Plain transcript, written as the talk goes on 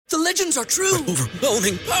The legends are true.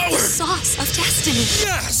 Overwhelming power! Sauce of destiny.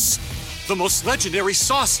 Yes! The most legendary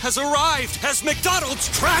sauce has arrived as McDonald's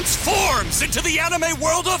transforms into the anime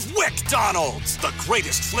world of WickDonald's. The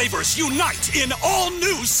greatest flavors unite in all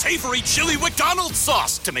new savory chili McDonald's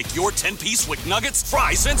sauce to make your 10-piece Wick Nuggets,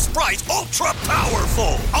 fries, and Sprite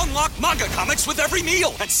ultra-powerful. Unlock manga comics with every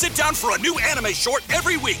meal and sit down for a new anime short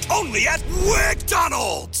every week only at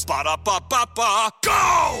WickDonald's. Ba-da-ba-ba-ba,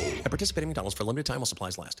 go! At participating McDonald's for a limited time while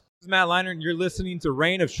supplies last. This is Matt Leinart, and you're listening to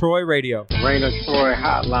Reign of Troy Radio. Reign of Troy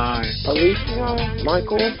Hotline. Alicia,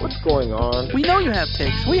 Michael, what's going on? We know you have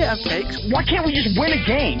takes. We have takes. Why can't we just win a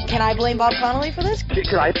game? Can I blame Bob Connolly for this?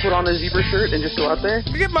 Could I put on a zebra shirt and just go out there?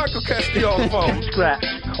 Get Michael Castillo on the phone. Scratch,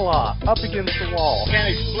 claw, up against the wall.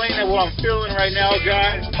 Can't explain that what I'm feeling right now,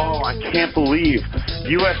 guys. Oh, I can't believe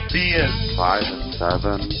USC is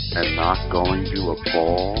 5-7 and not going to a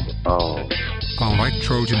bowl. Oh. All right,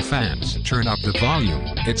 Trojan fans, turn up the volume.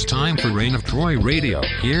 It's time for Reign of Troy Radio.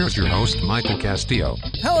 Here's your host, Michael Castillo.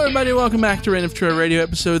 Hello, everybody. Welcome back to Reign of Troy Radio,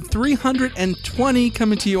 episode 320,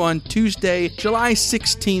 coming to you on Tuesday, July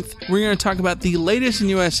 16th. We're going to talk about the latest in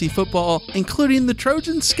USC football, including the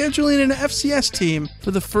Trojans scheduling an FCS team for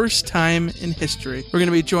the first time in history. We're going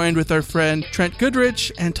to be joined with our friend Trent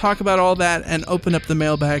Goodrich and talk about all that and open up the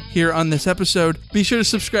mailbag here on this episode. Be sure to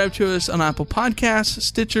subscribe to us on Apple Podcasts,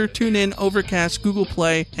 Stitcher, TuneIn, Overcast, Google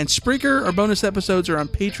Play, and Spreaker. Our bonus episodes are on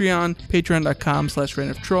Patreon,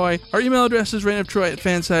 patreon.com/reignoftroy. Our email address is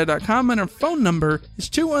reignoftroy@fanside.com, and our phone number is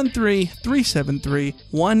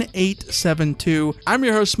 213-373-1872. I'm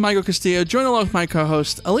your host, Michael Castillo, joined along with my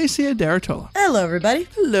co-host, Alicia Daratola. Hello, everybody.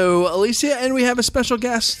 Hello, Alicia, and we have a special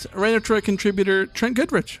guest, Reign of Troy contributor, Trent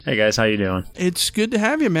Goodrich. Hey, guys, how you doing? It's good to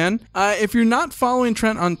have you, man. If you're not following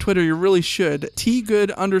Trent on Twitter, you really should.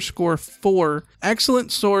 tgood_4.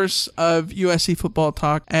 Excellent source of USC football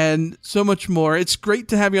talk and so much more. It's great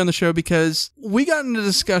to have you on the show because we got into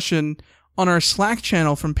discussion on our Slack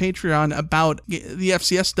channel from Patreon about the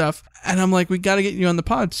FCS stuff, and I'm like, we got to get you on the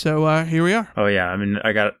pod, so here we are. Oh, yeah. I mean,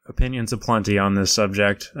 I got opinions aplenty on this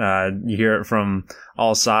subject. You hear it from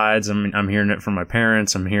all sides. I mean, I'm hearing it from my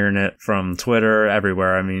parents. I'm hearing it from Twitter,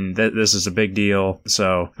 everywhere. I mean, this is a big deal,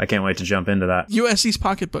 so I can't wait to jump into that. USC's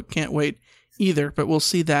pocketbook can't wait either, but we'll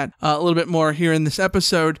see that a little bit more here in this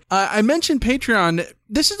episode. I mentioned Patreon.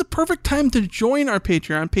 This is the perfect time to join our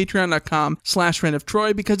Patreon,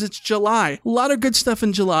 patreon.com/reignoftroy, because it's July. A lot of good stuff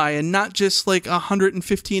in July, and not just like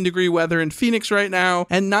 115-degree weather in Phoenix right now,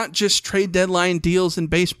 and not just trade deadline deals in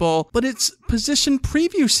baseball, but it's position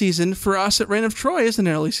preview season for us at Reign of Troy, isn't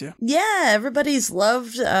it, Alicia? Yeah, everybody's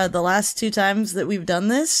loved the last two times that we've done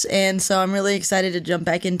this, and so I'm really excited to jump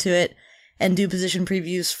back into it and do position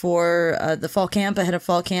previews for the fall camp, ahead of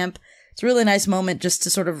fall camp. It's a really nice moment just to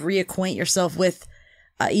sort of reacquaint yourself with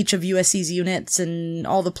each of USC's units and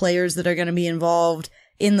all the players that are going to be involved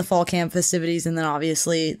in the fall camp festivities, and then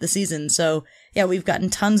obviously the season. So yeah, we've gotten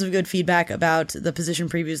tons of good feedback about the position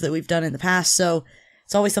previews that we've done in the past. So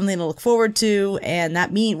it's always something to look forward to. And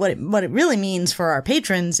that what it really means for our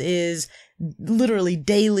patrons is literally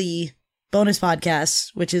daily bonus podcasts,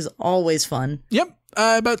 which is always fun. Yep.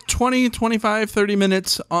 About 20, 25, 30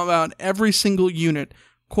 minutes about every single unit.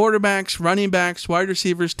 Quarterbacks, running backs, wide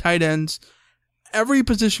receivers, tight ends. Every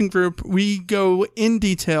position group, we go in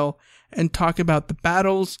detail and talk about the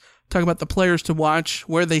battles, talk about the players to watch,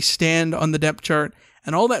 where they stand on the depth chart,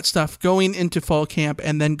 and all that stuff going into fall camp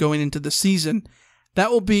and then going into the season.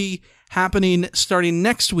 That will be happening starting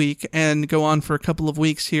next week and go on for a couple of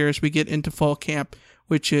weeks here as we get into fall camp,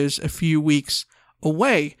 which is a few weeks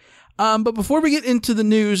away. But before we get into the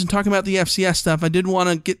news and talk about the FCS stuff, I did want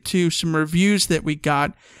to get to some reviews that we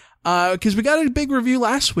got, because we got a big review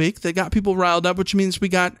last week that got people riled up, which means we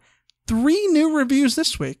got 3 new reviews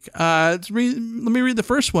this week. Let me read the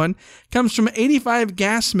first one. It comes from 85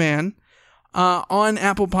 Gasman on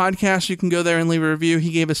Apple Podcasts. You can go there and leave a review. He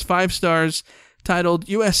gave us 5 stars, titled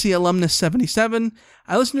USC Alumnus 77.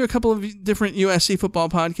 I listen to a couple of different USC football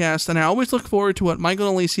podcasts, and I always look forward to what Michael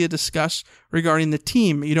and Alicia discuss regarding the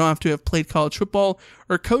team. You don't have to have played college football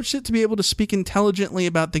or coached it to be able to speak intelligently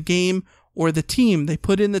about the game or the team. They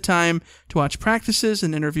put in the time to watch practices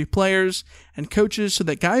and interview players and coaches so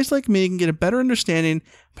that guys like me can get a better understanding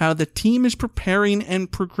of how the team is preparing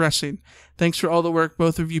and progressing. Thanks for all the work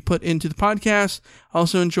both of you put into the podcast. I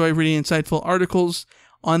also enjoy reading insightful articles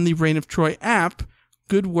on the Reign of Troy app.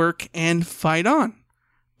 Good work and fight on.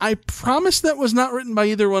 I promise that was not written by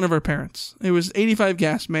either one of our parents. It was 85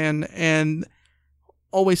 Gas Man, and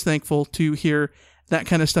always thankful to hear that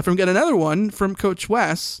kind of stuff. And we got another one from Coach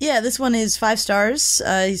Wes. Yeah, this one is 5 stars.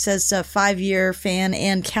 He says 5-year fan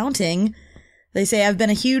and counting. They say, I've been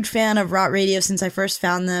a huge fan of Rot Radio since I first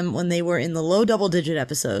found them when they were in the low double-digit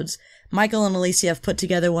episodes. Michael and Alicia have put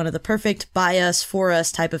together one of the perfect by us, for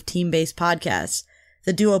us type of team-based podcasts.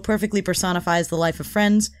 The duo perfectly personifies the life of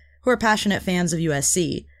friends who are passionate fans of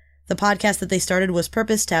USC. The podcast that they started was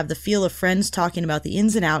purposed to have the feel of friends talking about the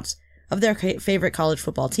ins and outs of their favorite college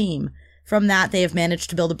football team. From that, they have managed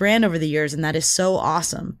to build a brand over the years, and that is so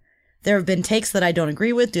awesome. There have been takes that I don't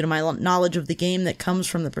agree with due to my knowledge of the game that comes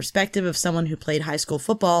from the perspective of someone who played high school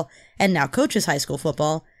football and now coaches high school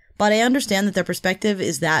football, but I understand that their perspective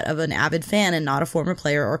is that of an avid fan and not a former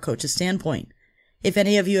player or coach's standpoint. If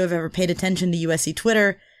any of you have ever paid attention to USC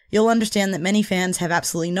Twitter, you'll understand that many fans have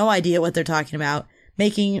absolutely no idea what they're talking about,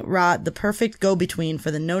 making Rot the perfect go-between for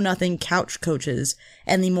the know-nothing couch coaches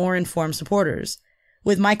and the more informed supporters.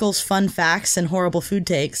 With Michael's fun facts and horrible food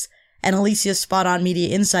takes, and Alicia's spot-on media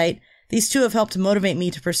insight, these two have helped motivate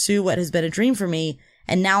me to pursue what has been a dream for me,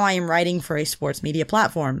 and now I am writing for a sports media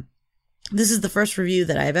platform. This is the first review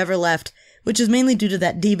that I have ever left, which is mainly due to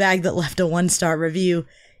that D-bag that left a 1-star review,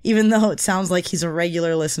 even though it sounds like he's a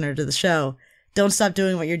regular listener to the show. Don't stop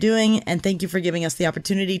doing what you're doing, and thank you for giving us the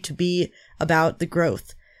opportunity to be about the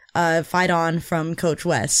growth. Fight on from Coach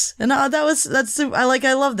Wes. And I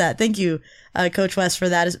love that. Thank you, Coach Wes, for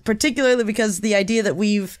that, particularly because the idea that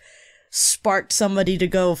we've sparked somebody to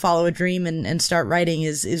go follow a dream and start writing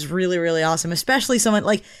is really, really awesome. Especially someone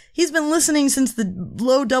like, he's been listening since the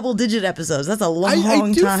low double-digit episodes. That's a long time.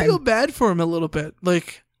 I do feel bad for him a little bit.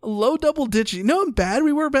 Like, low double-digit. You know how bad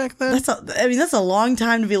we were back then? That's a long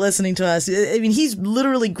time to be listening to us. I mean, he's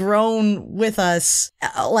literally grown with us,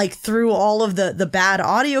 like, through all of the bad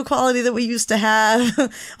audio quality that we used to have,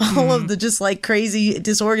 all of the just, like, crazy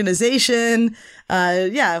disorganization.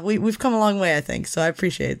 We've come a long way, I think, so I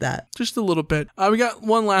appreciate that. Just a little bit. We got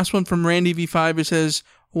one last one from Randy V5 who says,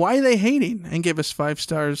 why are they hating? And give us 5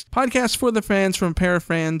 stars. Podcast for the fans from a pair of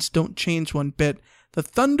fans, don't change one bit. The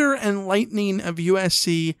Thunder and Lightning of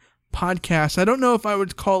USC podcast. I don't know if I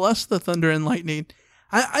would call us the Thunder and Lightning.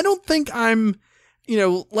 I don't think I'm,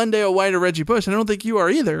 Lendale White or Reggie Bush. I don't think you are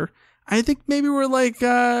either. I think maybe we're like,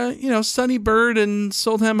 Sonny Bird and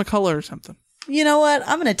Sultan McCullough or something. You know what?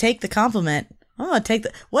 I'm going to take the compliment. I'm going to take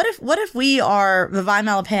the... What if we are Vi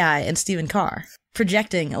Malapai and Stephen Carr,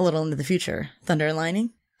 projecting a little into the future? Thunder and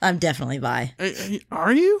Lightning? I'm definitely Vi.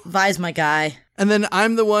 Are you? Vi's my guy. And then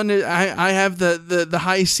I'm the one, I have the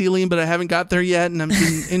high ceiling, but I haven't got there yet, and I'm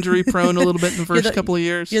being injury prone a little bit in the first couple of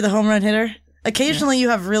years. You're the home run hitter? Occasionally you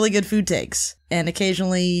have really good food takes, and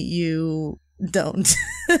occasionally you don't.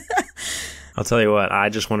 I'll tell you what, I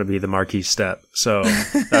just want to be the Marquise Step. So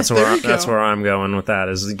that's where I'm going with that,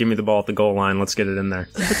 is give me the ball at the goal line. Let's get it in there.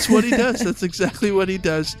 That's what he does. That's exactly what he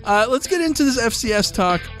does. Let's get into this FCS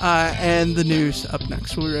talk and the news up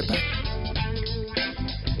next. We'll be right back.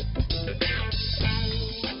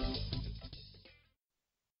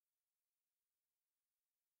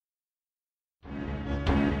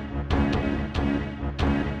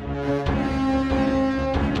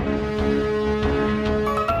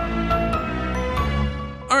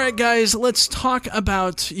 Guys, let's talk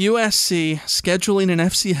about USC scheduling an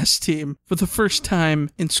FCS team for the first time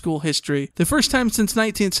in school history. The first time since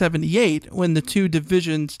 1978, when the two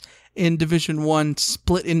divisions in Division I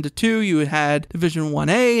split into two. You had Division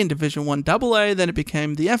 1A and Division 1AA, then it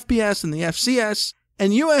became the FBS and the FCS.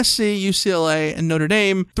 And USC, UCLA, and Notre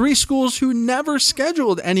Dame, 3 schools who never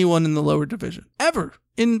scheduled anyone in the lower division, ever.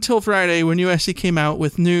 Until Friday, when USC came out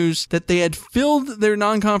with news that they had filled their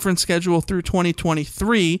non-conference schedule through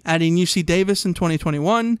 2023, adding UC Davis in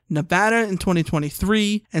 2021, Nevada in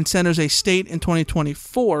 2023, and San Jose State in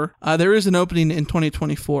 2024. There is an opening in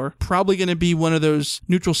 2024. Probably going to be one of those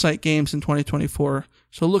neutral site games in 2024.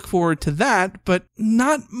 So look forward to that, but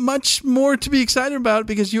not much more to be excited about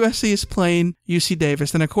because USC is playing UC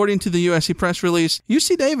Davis. And according to the USC press release,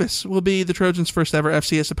 UC Davis will be the Trojans' first ever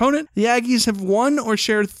FCS opponent. The Aggies have won or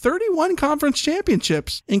shared 31 conference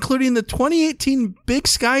championships, including the 2018 Big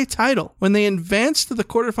Sky title. When they advanced to the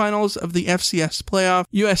quarterfinals of the FCS playoff,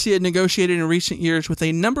 USC had negotiated in recent years with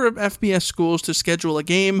a number of FBS schools to schedule a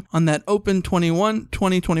game on that open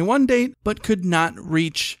 2021 date, but could not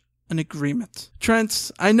reach an agreement.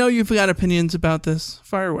 Trent, I know you've got opinions about this.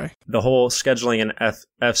 Fire away. The whole scheduling an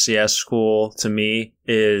FCS school, to me,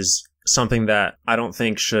 is something that I don't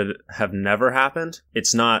think should have never happened.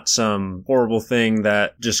 It's not some horrible thing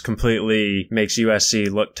that just completely makes USC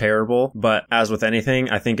look terrible. But as with anything,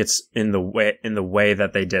 I think it's in the way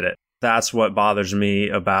that they did it. That's what bothers me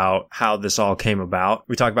about how this all came about.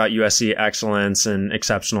 We talk about USC excellence and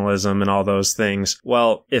exceptionalism and all those things.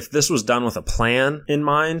 Well, if this was done with a plan in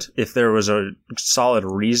mind, if there was a solid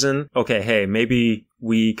reason, okay, hey, maybe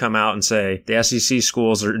we come out and say the SEC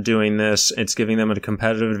schools are doing this. It's giving them a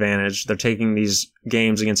competitive advantage. They're taking these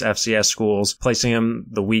games against FCS schools, placing them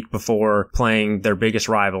the week before playing their biggest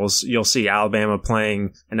rivals. You'll see Alabama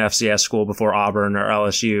playing an FCS school before Auburn or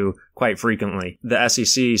LSU quite frequently. The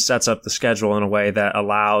SEC sets up the schedule in a way that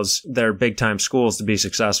allows their big time schools to be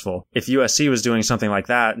successful. If USC was doing something like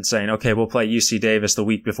that and saying, okay, we'll play UC Davis the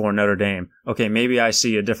week before Notre Dame. Okay, maybe I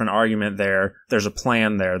see a different argument there. There's a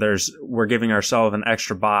plan there. We're giving ourselves an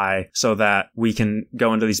extra bye so that we can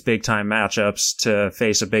go into these big time matchups to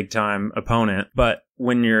face a big time opponent. But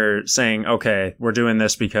when you're saying, okay, we're doing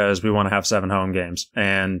this because we want to have 7 home games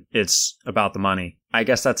and it's about the money, I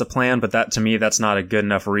guess that's a plan, but that to me, that's not a good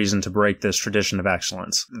enough reason to break this tradition of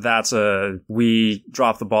excellence. We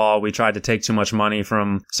dropped the ball. We tried to take too much money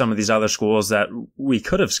from some of these other schools that we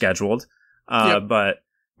could have scheduled, but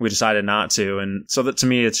we decided not to. And so that to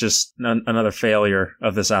me, it's just another failure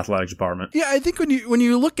of this athletics department. Yeah, I think when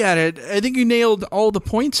you look at it, I think you nailed all the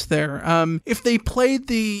points there. If they played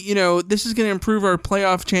this is going to improve our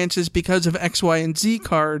playoff chances because of X, Y, and Z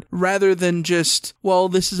card, rather than just, well,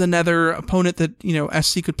 this is another opponent that,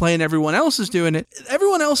 SC could play and everyone else is doing it.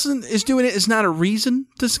 Everyone else is doing it is not a reason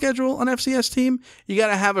to schedule an FCS team. You got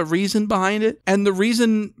to have a reason behind it. And the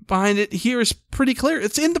reason behind it here is pretty clear.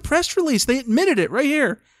 It's in the press release. They admitted it right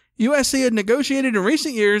here. USC had negotiated in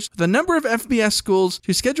recent years with a number of FBS schools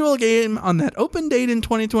to schedule a game on that open date in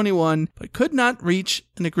 2021, but could not reach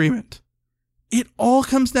an agreement. It all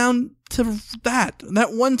comes down to that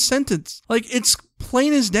one sentence. Like, it's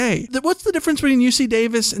plain as day. What's the difference between UC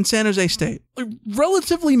Davis and San Jose State? Like,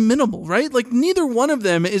 relatively minimal, right? Like, neither one of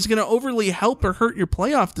them is going to overly help or hurt your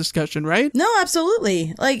playoff discussion, right? No,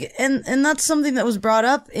 absolutely. Like, and that's something that was brought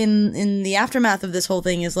up in the aftermath of this whole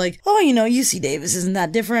thing is like, oh, UC Davis isn't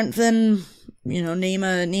that different than, name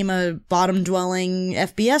a bottom dwelling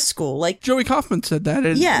FBS school. Like Joey Kaufman said that.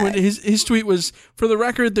 And when his tweet was, for the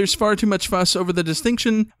record, there's far too much fuss over the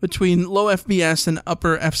distinction between low FBS and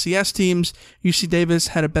upper FCS teams. UC Davis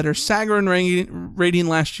had a better Sagarin rating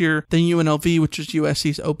last year than UNLV, which is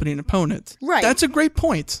USC's opening opponent. Right. That's a great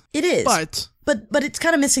point. It is. But it's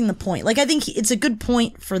kind of missing the point. Like, I think it's a good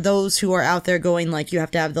point for those who are out there going, like, you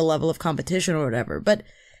have to have the level of competition or whatever. But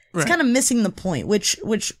it's kind of missing the point, which,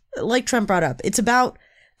 like Trent brought up, it's about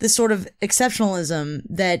this sort of exceptionalism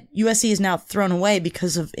that USC has now thrown away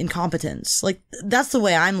because of incompetence. Like, that's the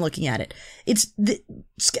way I'm looking at it.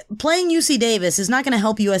 Playing UC Davis is not going to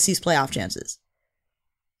help USC's playoff chances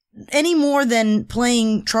any more than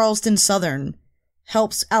playing Charleston Southern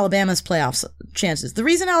helps Alabama's playoff chances. The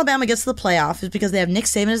reason Alabama gets to the playoff is because they have Nick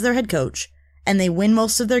Saban as their head coach and they win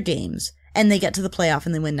most of their games and they get to the playoff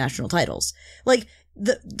and they win national titles. Like,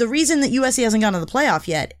 the reason that USC hasn't gone to the playoff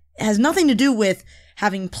yet has nothing to do with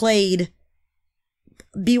having played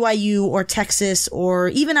BYU or Texas or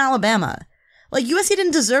even Alabama. Like, USC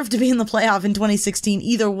didn't deserve to be in the playoff in 2016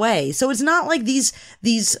 either way. So it's not like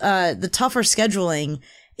the tougher scheduling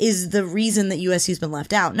is the reason that USC's been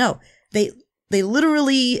left out. No, they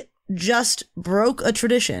literally just broke a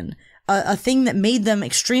tradition, a thing that made them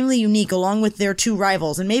extremely unique along with their two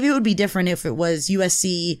rivals. And maybe it would be different if it was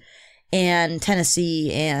USC and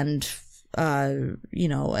Tennessee and and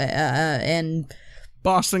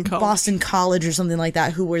Boston College or something like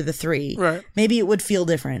that, who were the three. Right. Maybe it would feel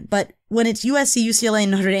different. But when it's USC, UCLA,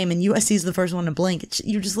 and Notre Dame, and USC is the first one to blink,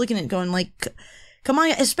 you're just looking at it going like, come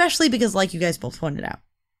on, especially because, like you guys both pointed out,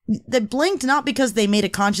 they blinked not because they made a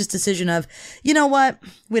conscious decision of, you know what,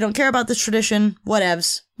 we don't care about this tradition,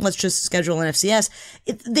 whatevs, let's just schedule an FCS.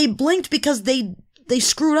 They blinked because they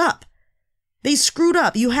screwed up. They screwed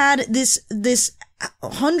up. You had this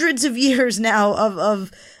hundreds of years now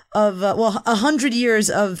of 100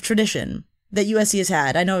 years of tradition that USC has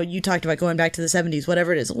had. I know you talked about going back to the 70s,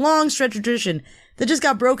 whatever it is, long stretch of tradition that just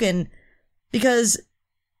got broken because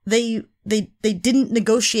they didn't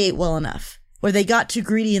negotiate well enough, or they got too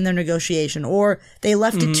greedy in their negotiation, or they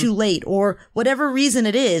left it too late, or whatever reason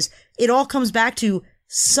it is. It all comes back to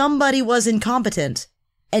somebody was incompetent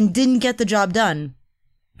and didn't get the job done.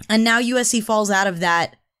 And now USC falls out of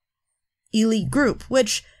that elite group,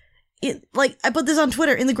 which, I put this on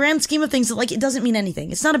Twitter, in the grand scheme of things, it doesn't mean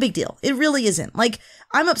anything. It's not a big deal. It really isn't. Like,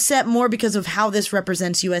 I'm upset more because of how this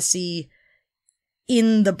represents USC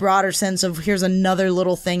in the broader sense of here's another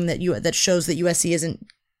little thing that shows that USC isn't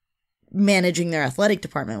managing their athletic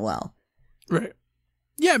department well. Right.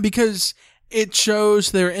 Yeah, because it shows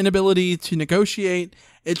their inability to negotiate.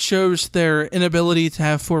 It shows their inability to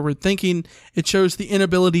have forward thinking. It shows the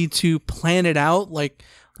inability to plan it out, like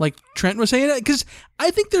Trent was saying. Because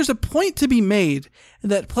I think there's a point to be made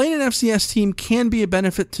that playing an FCS team can be a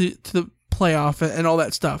benefit to the playoff and all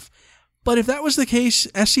that stuff. But if that was the case,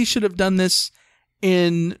 SC should have done this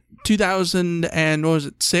in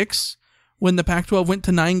 2006 when the Pac-12 went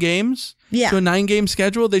to 9 games. Yeah. To a 9-game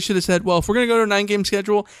schedule. They should have said, well, if we're going to go to a 9-game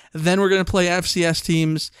schedule, then we're going to play FCS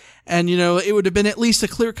teams. And, it would have been at least a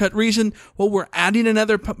clear-cut reason. Well, we're adding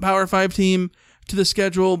another Power 5 team to the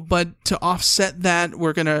schedule, but to offset that,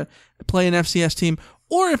 we're going to play an FCS team.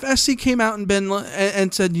 Or if SC came out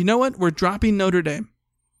and said, you know what, we're dropping Notre Dame.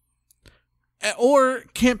 Or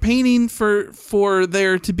campaigning for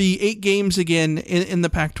there to be 8 games again in the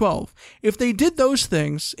Pac-12. If they did those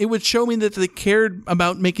things, it would show me that they cared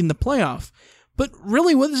about making the playoff. But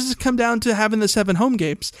really, what does this come down to? Having the 7 home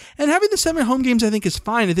games? And having the 7 home games, I think, is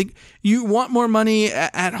fine. I think you want more money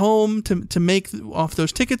at home to make off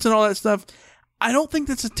those tickets and all that stuff. I don't think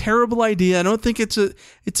that's a terrible idea. I don't think it's a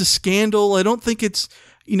scandal. I don't think it's,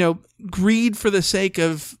 greed for the sake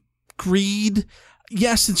of greed.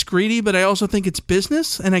 Yes, it's greedy, but I also think it's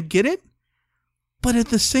business, and I get it. But at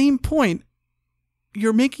the same point,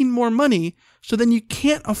 you're making more money, so then you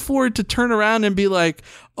can't afford to turn around and be like,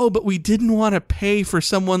 oh, but we didn't want to pay for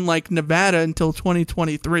someone like Nevada until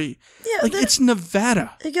 2023. Yeah, it's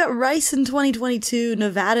Nevada. They got Rice in 2022,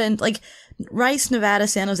 Nevada, and Rice, Nevada,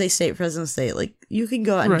 San Jose State, Fresno State. You can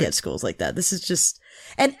go out and get schools like that. This is just,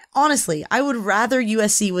 and honestly, I would rather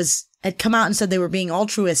USC had come out and said they were being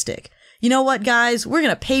altruistic. You know what, guys? We're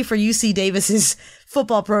going to pay for UC Davis's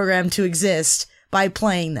football program to exist by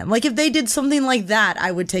playing them. If they did something like that,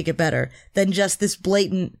 I would take it better than just this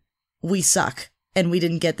blatant, we suck and we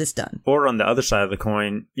didn't get this done. Or on the other side of the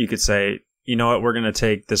coin, you could say, you know what, we're going to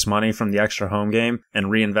take this money from the extra home game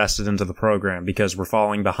and reinvest it into the program because we're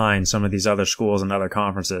falling behind some of these other schools and other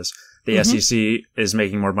conferences. The SEC is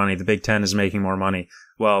making more money. The Big Ten is making more money.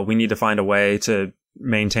 Well, we need to find a way to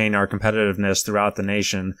maintain our competitiveness throughout the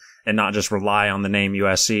nation and not just rely on the name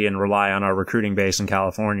USC and rely on our recruiting base in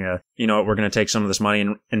California. You know what, we're going to take some of this money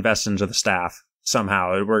and invest into the staff.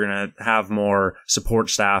 Somehow we're going to have more support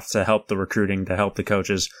staff to help the recruiting, to help the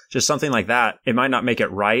coaches, just something like that. It might not make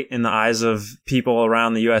it right in the eyes of people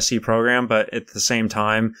around the USC program, but at the same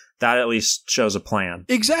time, that at least shows a plan.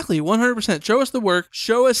 Exactly, 100%. Show us the work.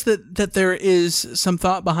 Show us that there is some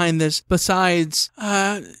thought behind this besides,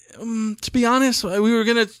 to be honest, we were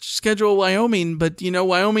going to schedule Wyoming, but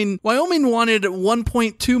Wyoming wanted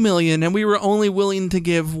 $1.2 million and we were only willing to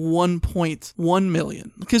give $1.1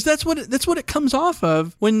 million because that's what it comes off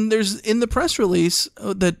of when there's in the press release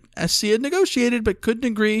that SC had negotiated but couldn't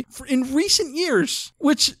agree in recent years,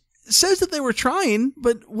 which says that they were trying,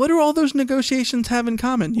 but what do all those negotiations have in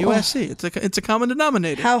common? USC. It's a common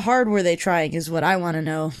denominator. How hard were they trying is what I want to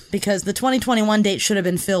know, because the 2021 date should have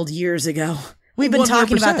been filled years ago. We've been 100%.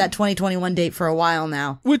 Talking about that 2021 date for a while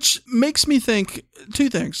now. Which makes me think 2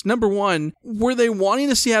 things. Number one, were they wanting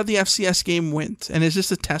to see how the FCS game went? And is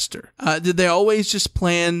this a tester? Did they always just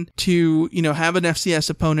plan to, have an FCS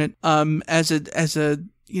opponent as a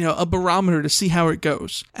barometer to see how it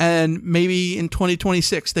goes? And maybe in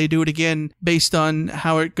 2026, they do it again based on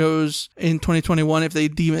how it goes in 2021 if they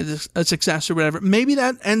deem it a success or whatever. Maybe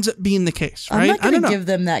that ends up being the case, right? I'm not going to give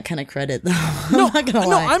them that kind of credit, though. I'm not going to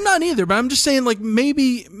lie. No, I'm not either, but I'm just saying,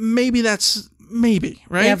 maybe that's... Maybe,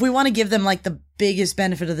 right? Yeah, if we want to give them the biggest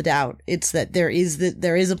benefit of the doubt, it's that there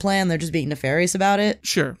is a plan. They're just being nefarious about it.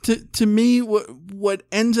 Sure. To me, what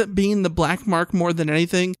ends up being the black mark more than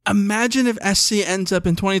anything, imagine if SC ends up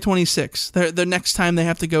in 2026, the next time they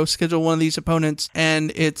have to go schedule one of these opponents,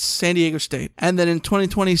 and it's San Diego State. And then in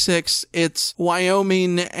 2026, it's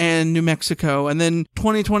Wyoming and New Mexico. And then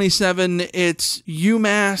 2027, it's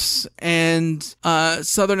UMass and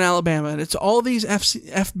Southern Alabama. And it's all these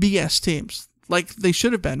FBS teams. Like they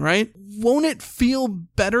should have been, right? Won't it feel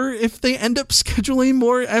better if they end up scheduling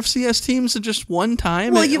more FCS teams at just one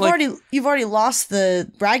time? Well, you've already lost the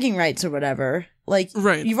bragging rights or whatever.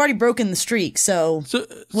 Right. You've already broken the streak. So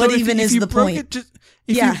what even is the point?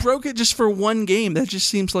 If you broke it just for one game, that just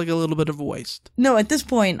seems like a little bit of a waste. No, at this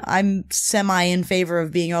point, I'm semi in favor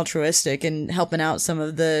of being altruistic and helping out some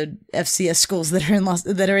of the FCS schools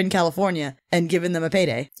that are in California and giving them a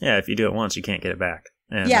payday. Yeah, if you do it once, you can't get it back.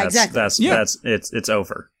 And exactly. It's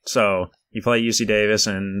over. So you play UC Davis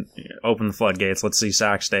and open the floodgates. Let's see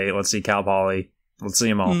Sac State. Let's see Cal Poly. Let's see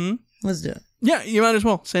them all. Mm-hmm. Let's do it. Yeah, you might as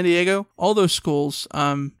well. San Diego, all those schools.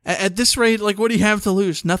 At this rate, what do you have to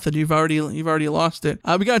lose? Nothing. You've already lost it.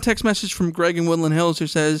 We got a text message from Greg in Woodland Hills who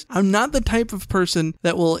says, "I'm not the type of person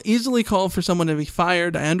that will easily call for someone to be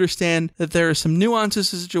fired. I understand that there are some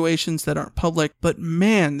nuances to situations that aren't public, but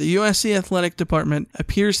man, the USC athletic department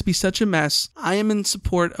appears to be such a mess. I am in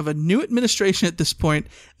support of a new administration at this point.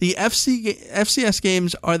 The FCS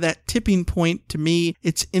games are that tipping point to me.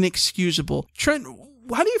 It's inexcusable." Trent,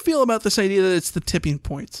 how do you feel about this idea that it's the tipping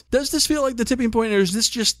point? Does this feel like the tipping point, or is this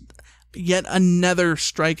just yet another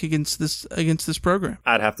strike against this program?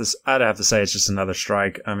 I'd have to say it's just another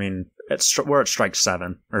strike. I mean, we're at strike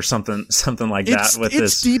 7 or something like that.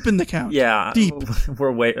 It's deep in the count. Yeah, deep.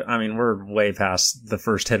 We're way past the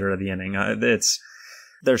first hitter of the inning.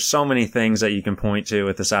 There's so many things that you can point to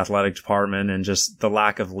with this athletic department, and just the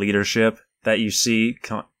lack of leadership that you see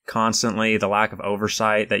constantly, the lack of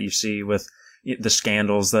oversight that you see with the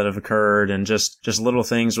scandals that have occurred, and just little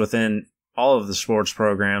things within all of the sports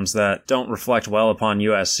programs that don't reflect well upon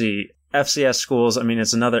USC. FCS schools, I mean,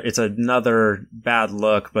 it's another bad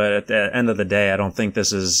look, but at the end of the day, I don't think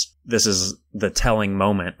this is the telling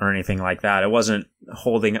moment or anything like that.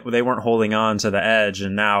 They weren't holding on to the edge,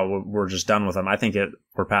 and now we're just done with them. I think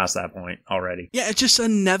we're past that point already. Yeah, it's just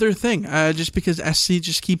another thing, just because SC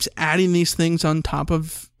just keeps adding these things on top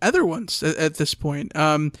of other ones at this point.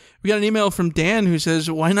 We got an email from Dan who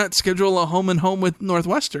says, why not schedule a home and home with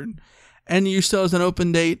Northwestern? NU still has an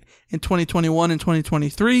open date in 2021 and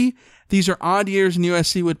 2023. These are odd years, and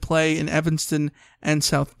USC would play in Evanston and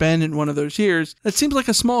South Bend in one of those years. That seems like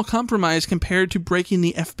a small compromise compared to breaking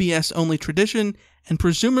the FBS-only tradition and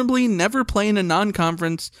presumably never playing a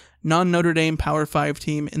non-conference, non-Notre Dame Power 5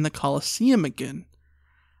 team in the Coliseum again.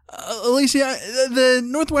 Alicia, the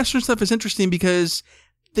Northwestern stuff is interesting because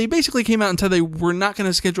they basically came out and said they were not going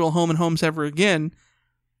to schedule home and homes ever again.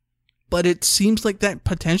 But it seems like that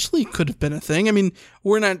potentially could have been a thing. I mean,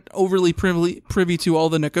 we're not overly privy to all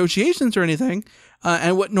the negotiations or anything,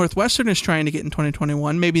 and what Northwestern is trying to get in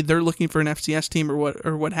 2021. Maybe they're looking for an FCS team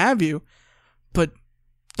or what have you. But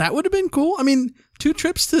that would have been cool. I mean, 2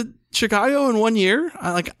 trips to Chicago in 1 year.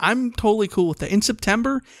 I'm totally cool with that. In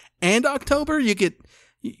September and October,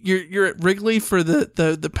 you're at Wrigley for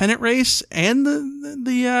the pennant race and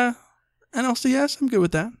the NLCS. I'm good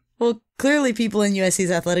with that. Well, clearly people in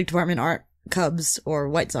USC's athletic department aren't Cubs or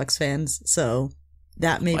White Sox fans, so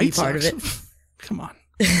that may be part of it. Come on.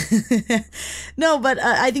 No, but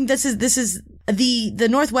I think this is the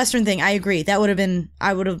Northwestern thing. I agree. I would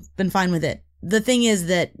have been fine with it. The thing is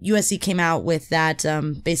that USC came out with that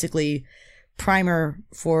basically primer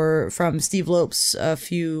from Steve Lopes a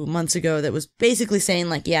few months ago that was basically saying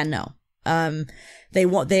like, yeah, no.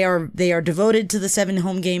 They are devoted to the 7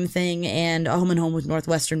 home game thing, and a home and home with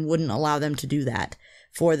Northwestern wouldn't allow them to do that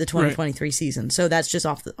for the 2023 season. So that's just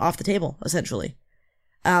off the table, essentially.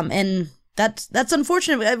 And that's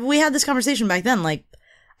unfortunate. We had this conversation back then. Like,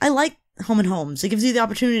 I like home and homes. It gives you the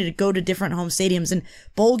opportunity to go to different home stadiums, and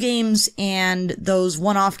bowl games and those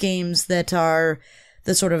one-off games that are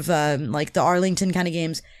the sort of like the Arlington kind of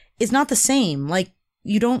games is not the same. Like,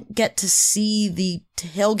 you don't get to see the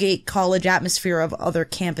tailgate college atmosphere of other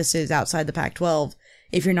campuses outside the Pac-12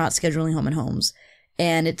 if you're not scheduling home and homes.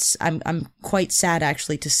 And I'm quite sad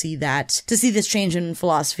actually to see this change in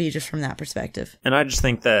philosophy just from that perspective. And I just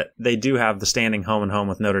think that they do have the standing home and home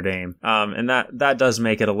with Notre Dame. And that does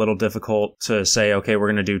make it a little difficult to say, okay, we're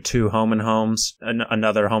going to do 2 home and homes,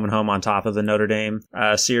 another home and home on top of the Notre Dame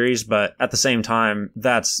series. But at the same time,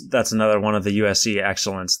 that's another one of the USC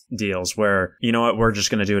excellence deals where, you know what, we're just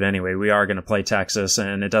going to do it anyway. We are going to play Texas,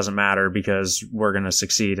 and it doesn't matter because we're going to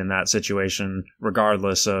succeed in that situation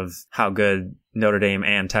regardless of how good Notre Dame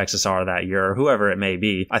and Texas are that year, or whoever it may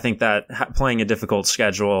be. I think that playing a difficult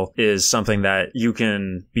schedule is something that you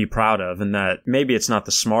can be proud of, and that maybe it's not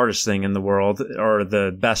the smartest thing in the world or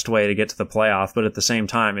the best way to get to the playoff, but at the same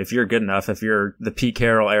time, if you're good enough, if you're the Pete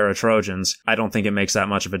Carroll era Trojans, I don't think it makes that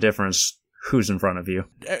much of a difference who's in front of you.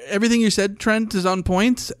 Everything you said, Trent, is on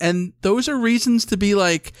point, and those are reasons to be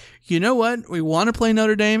like, you know what, we want to play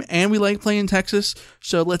Notre Dame and we like playing Texas,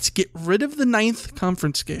 so let's get rid of the 9th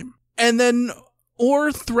conference game. And then,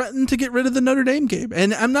 or threaten to get rid of the Notre Dame game.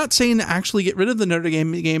 And I'm not saying to actually get rid of the Notre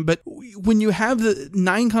Dame game, but when you have the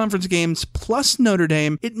 9 conference games plus Notre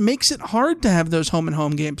Dame, it makes it hard to have those home and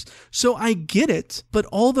home games. So I get it, but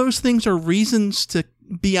all those things are reasons to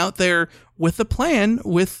be out there with a plan,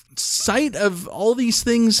 with sight of all these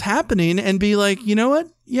things happening, and be like, you know what?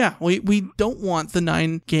 Yeah, we don't want the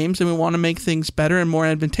 9 games, and we want to make things better and more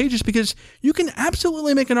advantageous, because you can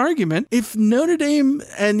absolutely make an argument. If Notre Dame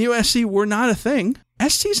and USC were not a thing,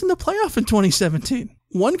 SC's in the playoff in 2017.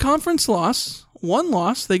 1 conference loss, 1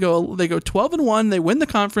 loss. They go 12-1. They win the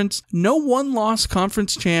conference. No 1-loss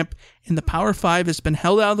conference champ in the Power 5 has been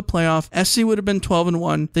held out of the playoff. SC would have been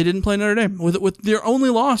 12-1. They didn't play Notre Dame with their only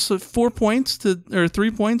loss of 3 points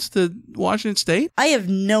to Washington State. I have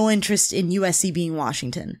no interest in USC being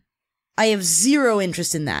Washington. I have zero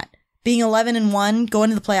interest in that. Being 11-1, going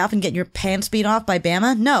to the playoff and getting your pants beat off by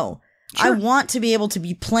Bama? No. Sure. I want to be able to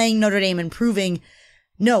be playing Notre Dame and proving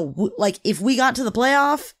no, like if we got to the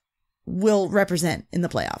playoff, we'll represent in the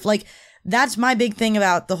playoff. Like that's my big thing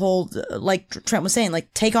about the whole, like Trent was saying,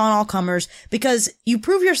 like take on all comers, because you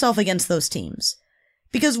prove yourself against those teams.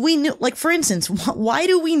 Because we knew, like for instance, why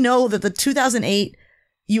do we know that the 2008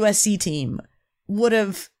 USC team would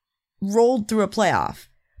have rolled through a playoff?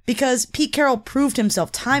 Because Pete Carroll proved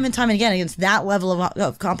himself time and time again against that level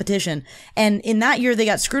of competition. And in that year, they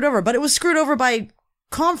got screwed over, but it was screwed over by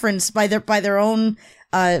conference, by their own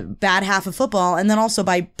bad half of football, and then also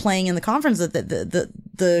by playing in the conference.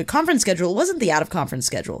 The conference schedule wasn't the out of conference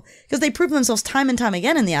schedule, because they proved themselves time and time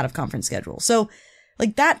again in the out of conference schedule. So,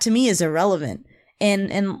 like that to me is irrelevant.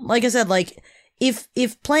 And like I said, like if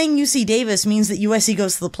playing UC Davis means that USC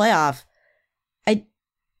goes to the playoff,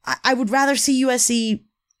 I would rather see USC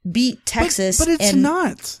beat Texas. But it's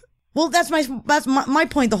not. Well, that's my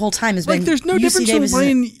point the whole time has been, there's no difference between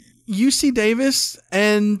playing UC Davis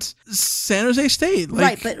and San Jose State. Like,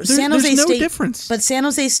 right, but there's no difference. But San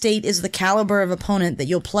Jose State is the caliber of opponent that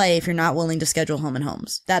you'll play if you're not willing to schedule home and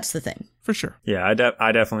homes. That's the thing. For sure. Yeah,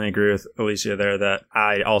 I definitely agree with Alicia there that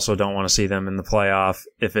I also don't want to see them in the playoff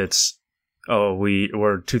if it's,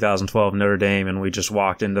 we're 2012 Notre Dame and we just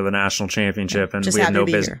walked into the national championship and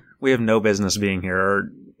we have no business being here. Or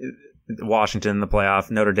Washington in the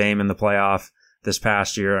playoff, Notre Dame in the playoff this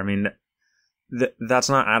past year. I mean, that's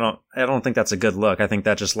not, I don't think that's a good look. I think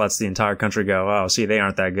that just lets the entire country go, oh, see, they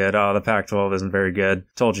aren't that good. Oh, the Pac-12 isn't very good.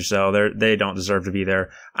 Told you so. They don't deserve to be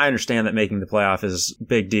there. I understand that making the playoff is a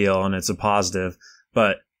big deal and it's a positive,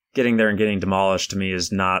 but getting there and getting demolished to me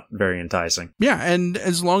is not very enticing. Yeah, and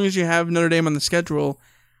as long as you have Notre Dame on the schedule,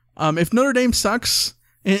 if Notre Dame sucks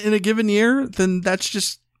in a given year, then that's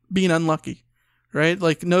just being unlucky. Right?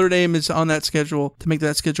 Like Notre Dame is on that schedule to make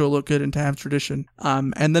that schedule look good and to have tradition.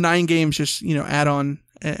 And the 9 games just, add on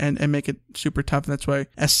and make it super tough. And that's why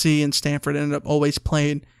SC and Stanford ended up always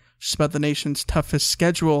playing just about the nation's toughest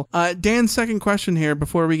schedule. Dan's second question here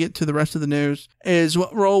before we get to the rest of the news is,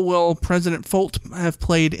 what role will President Folt have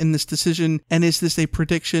played in this decision? And is this a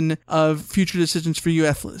prediction of future decisions for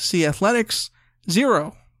USC athletics?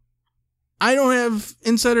 0. I don't have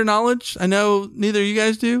insider knowledge. I know neither of you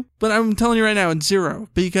guys do, but I'm telling you right now, it's 0,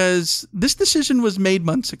 because this decision was made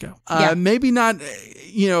months ago. Maybe not,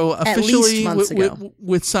 officially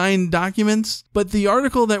with signed documents, but the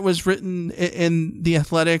article that was written in The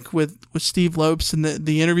Athletic with Steve Lopes and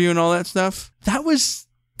the interview and all that stuff, that was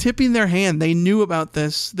tipping their hand. They knew about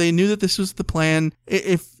this. They knew that this was the plan.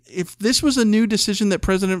 If this was a new decision that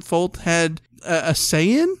President Folt had a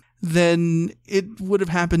say in, then it would have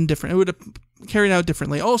happened different. It would have carried out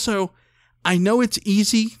differently. Also, I know it's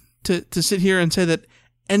easy to sit here and say that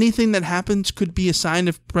anything that happens could be a sign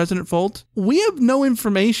of President Folt. We have no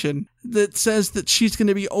information that says that she's going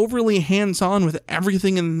to be overly hands-on with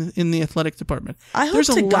everything in the athletic department. There's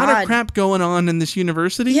a lot of crap going on in this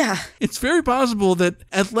university. Yeah. It's very possible that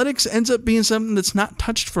athletics ends up being something that's not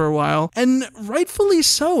touched for a while, and rightfully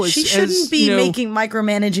so. She shouldn't be making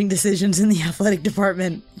micromanaging decisions in the athletic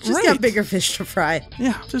department. She's got bigger fish to fry.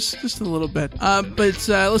 Yeah, just a little bit. But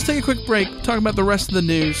let's take a quick break, talk about the rest of the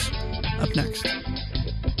news up next.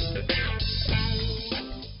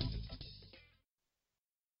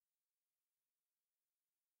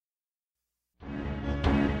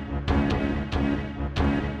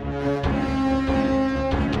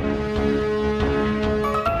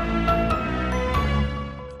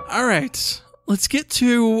 All right, let's get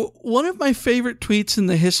to one of my favorite tweets in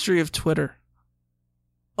the history of Twitter.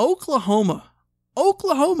 Oklahoma,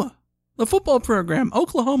 the football program,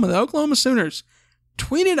 the Oklahoma Sooners,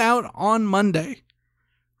 tweeted out on Monday,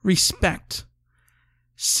 respect.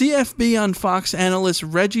 CFB on Fox analyst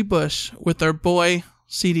Reggie Bush with their boy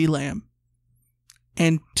CeeDee Lamb.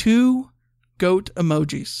 And 2 goat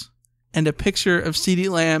emojis. And a picture of CeeDee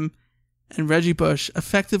Lamb and Reggie Bush,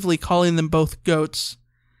 effectively calling them both goats.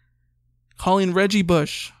 Calling Reggie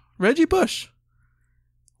Bush,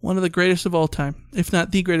 one of the greatest of all time, if not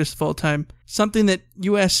the greatest of all time, something that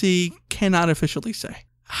USC cannot officially say.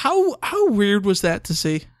 How weird was that to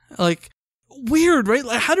see? Like, weird, right?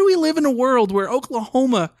 Like, how do we live in a world where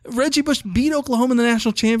Reggie Bush beat Oklahoma in the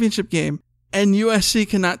national championship game, and USC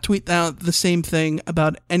cannot tweet out the same thing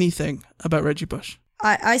about anything about Reggie Bush?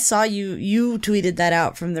 I saw you tweeted that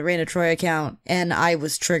out from the Reign of Troy account, and I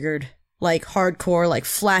was triggered. Like hardcore, like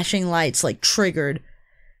flashing lights, like triggered,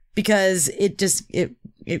 because it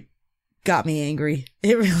got me angry.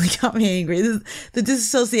 It really got me angry. The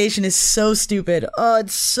disassociation is so stupid. Oh,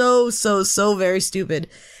 it's so very stupid.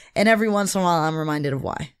 And every once in a while I'm reminded of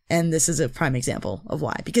why. And this is a prime example of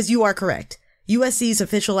why. Because you are correct. USC's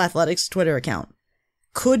official athletics Twitter account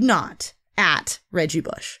could not @ Reggie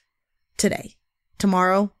Bush today.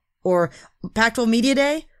 tomorrow or Pac-12 Media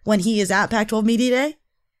Day, when he is at Pac-12 Media Day,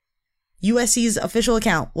 USC's official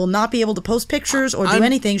account will not be able to post pictures or do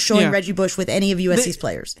anything showing Reggie Bush with any of USC's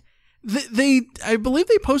players. I believe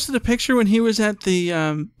they posted a picture when he was at the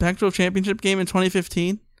Pac-12 championship game in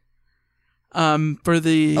 2015. For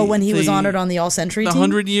the when he was honored on the All-Century team? The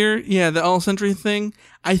 100-year, the All-Century thing.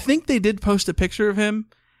 I think they did post a picture of him,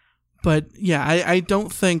 but I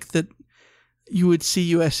don't think that you would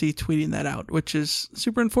see USC tweeting that out, which is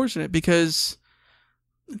super unfortunate because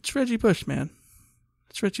it's Reggie Bush, man.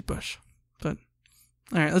 It's Reggie Bush. But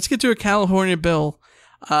all right, let's get to a California bill.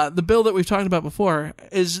 The bill that we've talked about before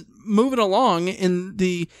is moving along in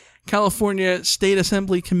the California State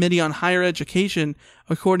Assembly Committee on Higher Education,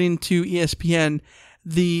 according to ESPN.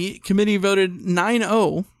 The committee voted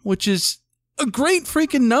 9-0, which is a great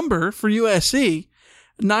freaking number for USC.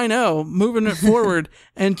 9-0, moving it forward.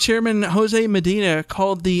 And Chairman Jose Medina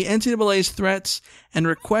called the NCAA's threats and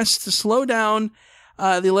requests to slow down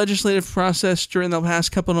the legislative process during the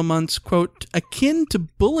past couple of months, quote, akin to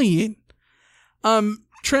bullying.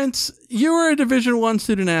 Trent, you are a Division I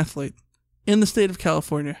student athlete in the state of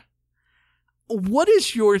California. What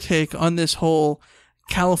is your take on this whole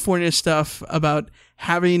California stuff about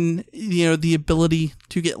having, the ability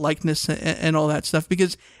to get likeness and all that stuff?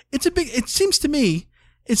 Because it seems to me,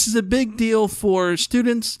 it's a big deal for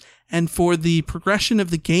students and for the progression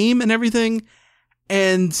of the game and everything.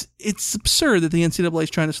 And it's absurd that the NCAA is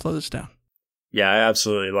trying to slow this down. Yeah, I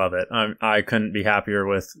absolutely love it. I couldn't be happier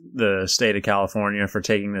with the state of California for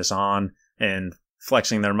taking this on and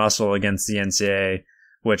flexing their muscle against the NCAA,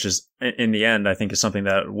 which is, in the end, I think is something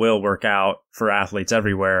that will work out for athletes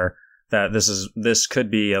everywhere, that this could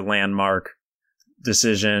be a landmark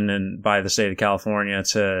decision and by the state of California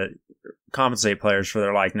to compensate players for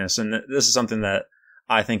their likeness. And this is something that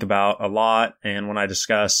I think about a lot. And when I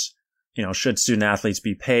discuss, should student athletes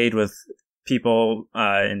be paid with people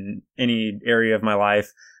in any area of my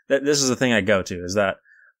life, that this is the thing I go to, is that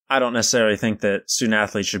I don't necessarily think that student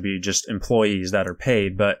athletes should be just employees that are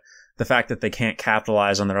paid, but the fact that they can't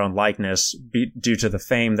capitalize on their own likeness due to the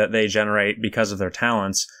fame that they generate because of their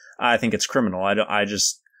talents, I think it's criminal.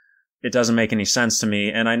 It doesn't make any sense to me.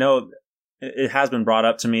 And I know it has been brought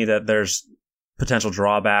up to me that there's potential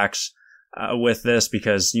drawbacks with this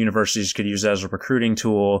because universities could use it as a recruiting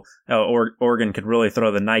tool. Oregon could really throw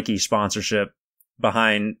the Nike sponsorship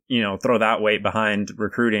behind, throw that weight behind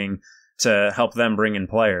recruiting to help them bring in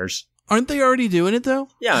players. Aren't they already doing it though?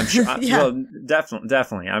 Yeah, I'm sure. Yeah. Well,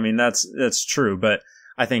 definitely. I mean, that's true, but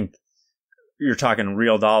I think you're talking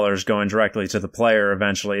real dollars going directly to the player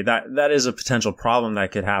eventually. That is a potential problem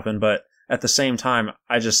that could happen, but at the same time,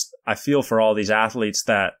 I feel for all these athletes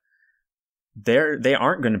that they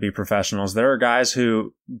aren't going to be professionals. There are guys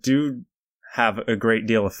who do have a great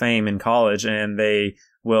deal of fame in college, and they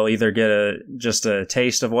will either get just a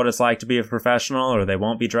taste of what it's like to be a professional, or they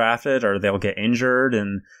won't be drafted, or they'll get injured.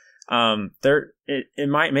 And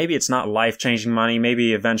maybe it's not life-changing money.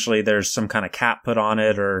 Maybe eventually there's some kind of cap put on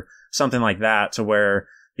it or something like that, to where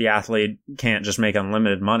the athlete can't just make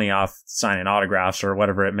unlimited money off signing autographs or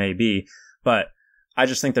whatever it may be. But I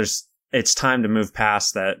just think it's time to move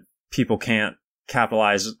past that. People can't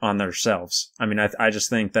capitalize on themselves. I mean, I just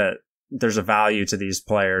think that there's a value to these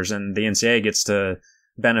players, and the NCAA gets to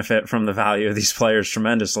benefit from the value of these players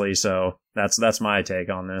tremendously. So that's my take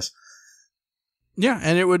on this. Yeah,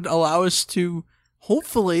 and it would allow us to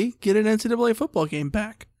hopefully get an NCAA football game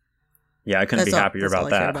back. Yeah, I couldn't be happier about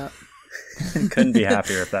that. Couldn't be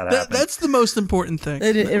happier if that happened. That's the most important thing.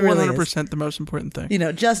 It really 100% the most important thing.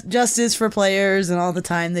 Justice for players and all the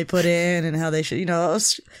time they put in and how they should,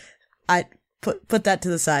 I put that to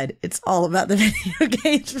the side. It's all about the video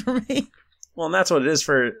games for me. Well, and that's what it is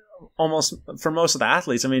for most of the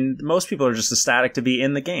athletes. I mean, most people are just ecstatic to be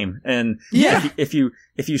in the game. And if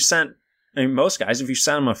you sent, most guys, if you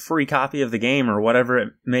sent them a free copy of the game or whatever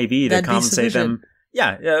it may be to compensate them,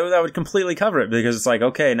 that would completely cover it, because it's like,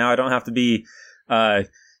 okay, now I don't have to be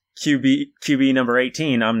QB number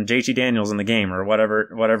 18. I'm JT Daniels in the game, or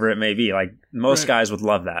whatever it may be. Like, most guys would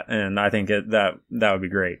love that, and I think that would be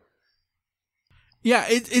great. Yeah,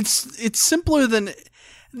 it's simpler than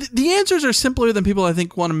the answers are simpler than people I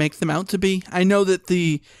think want to make them out to be. I know that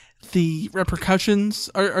the repercussions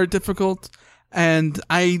are difficult, and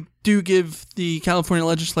I do give the California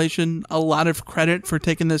legislation a lot of credit for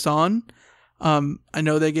taking this on. I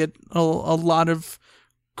know they get a lot of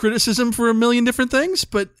criticism for a million different things,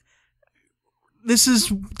 but this is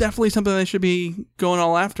definitely something they should be going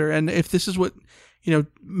all after. And if this is what,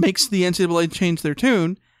 makes the NCAA change their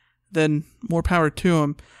tune, then more power to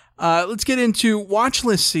them. Let's get into watch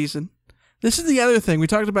list season. This is the other thing. We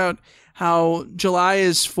talked about how July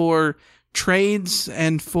is for trades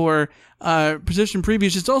and for position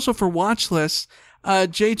previews. It's also for watch lists.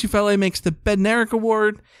 Jay Tufele makes the Bednarik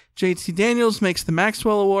Award. JT Daniels makes the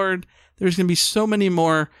Maxwell Award. There's going to be so many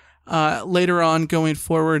more later on going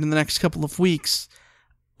forward in the next couple of weeks.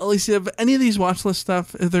 Alicia, of any of these watch list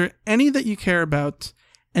stuff, is there any that you care about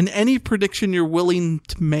and any prediction you're willing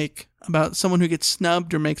to make about someone who gets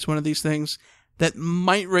snubbed or makes one of these things that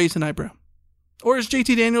might raise an eyebrow? Or is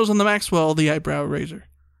JT Daniels on the Maxwell the eyebrow raiser?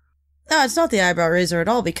 No, it's not the eyebrow raiser at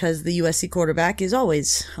all because the USC quarterback is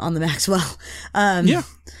always on the Maxwell. Yeah.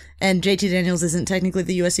 And JT Daniels isn't technically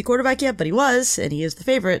the USC quarterback yet, but he was, and he is the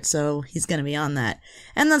favorite, so he's going to be on that.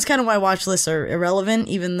 And that's kind of why watch lists are irrelevant,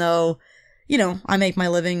 even though, you know, I make my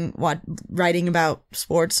living writing about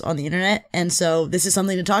sports on the internet, and so this is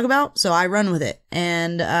something to talk about, so I run with it.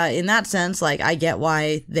 And in that sense, like, I get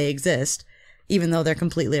why they exist, even though they're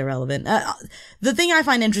completely irrelevant. The thing I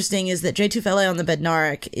find interesting is that Jay Tufele on the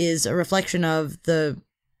Bednarik is a reflection of the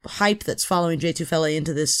hype that's following Jay Tufele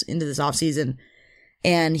into this offseason.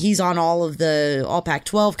 And he's on all of the all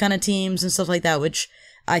Pac-12 kind of teams and stuff like that, which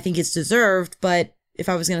I think is deserved. But if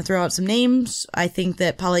I was going to throw out some names, I think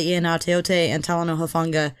that Palai'ea Teote and Talanoa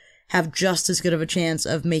Hufanga have just as good of a chance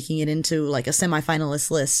of making it into like a semifinalist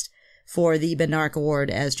list for the Bednarik Award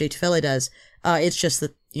as Jay Tufele does. It's just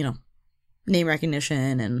that, you know, name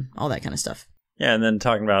recognition and all that kind of stuff. Yeah, and then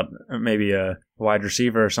talking about maybe a wide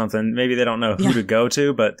receiver or something, maybe they don't know who to go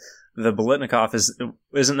to, but the Biletnikoff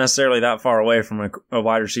isn't necessarily that far away from a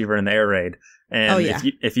wide receiver in the air raid. And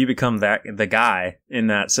if you become the guy in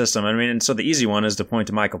that system, I mean, and so the easy one is to point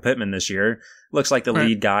to Michael Pittman this year. Looks like the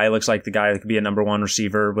lead guy, looks like the guy that could be a number one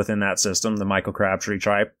receiver within that system, the Michael Crabtree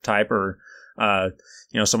type or,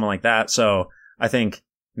 someone like that. So I think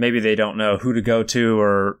maybe they don't know who to go to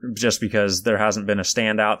or just because there hasn't been a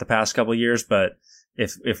standout the past couple of years. But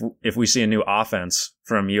if we see a new offense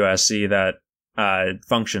from USC that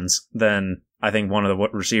functions, then I think one of the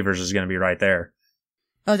receivers is going to be right there.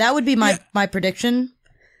 Oh, that would be my prediction.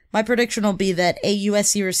 My prediction will be that a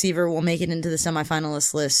USC receiver will make it into the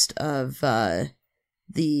semifinalist list of the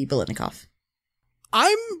Biletnikoff.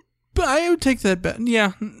 I would take that bet.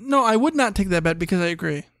 Yeah. No, I would not take that bet because I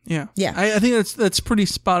agree. Yeah. Yeah. I think that's pretty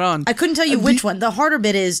spot on. I couldn't tell you which one. The harder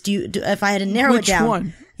bit is, if I had to narrow it down. Which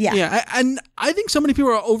one? Yeah. Yeah. And I think so many people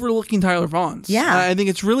are overlooking Tyler Vaughns. Yeah. I think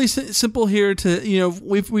it's really simple here to,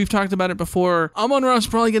 we've talked about it before. Amon-Ra is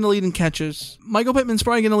probably going to lead in catches. Michael Pittman's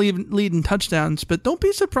probably going to lead in touchdowns, but don't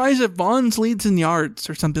be surprised if Vaughns leads in yards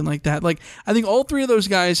or something like that. Like, I think all three of those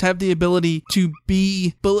guys have the ability to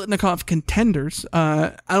be Biletnikoff contenders.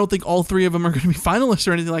 I don't think all three of them are going to be finalists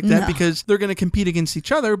or anything like that because they're going to compete against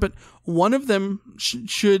each other, but one of them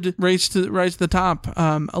should rise to the top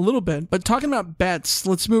a little bit. But talking about bets,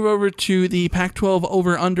 let's move over to the Pac-12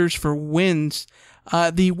 over-unders for wins.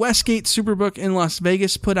 The Westgate Superbook in Las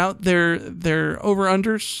Vegas put out their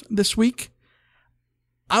over-unders this week.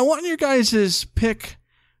 I want your guys' pick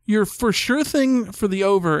your for sure thing for the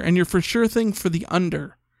over and your for sure thing for the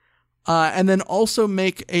under. And then also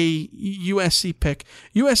make a USC pick.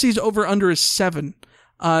 USC's over-under is 7.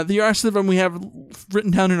 The rest of them we have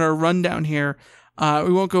written down in our rundown here.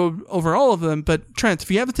 We won't go over all of them, but Trent, if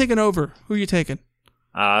you have to take an over, who are you taking?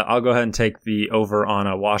 I'll go ahead and take the over on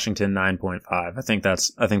a Washington 9.5. I think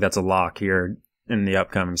that's a lock here in the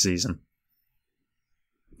upcoming season.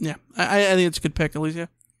 Yeah, I think it's a good pick, Alicia.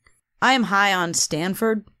 I am high on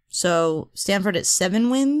Stanford. So Stanford at 7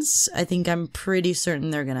 wins. I think I'm pretty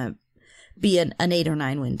certain they're going to be an 8 or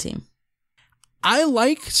 9 win team. I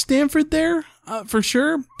like Stanford there for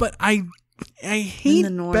sure, but I hate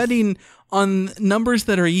betting on numbers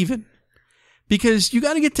that are even. Because you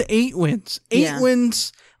got to get to 8 wins. 8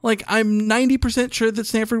 wins, like I'm 90% sure that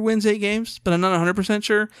Stanford wins 8 games, but I'm not 100%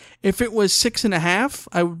 sure. If it was 6.5,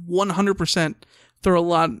 I would 100% throw a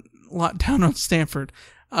lot down on Stanford.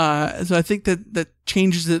 So I think that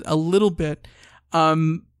changes it a little bit.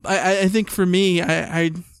 I think for me, I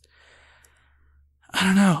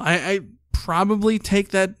don't know. I probably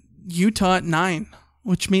take that Utah at 9,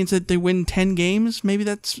 which means that they win 10 games. Maybe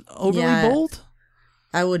that's overly bold.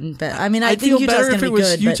 I wouldn't bet. I mean, I think think feel Utah's better if it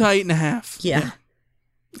was good, Utah 8.5. Yeah.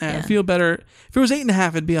 I feel better if it was 8.5.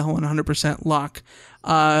 It'd be a 100% lock.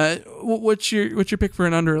 What's your pick for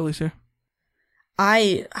an under, Alicia?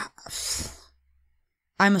 I'm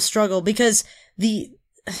a struggle because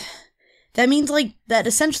that means that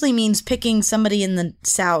essentially means picking somebody in the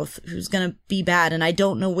South who's gonna be bad, and I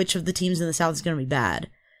don't know which of the teams in the South is gonna be bad.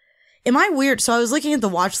 Am I weird? So I was looking at the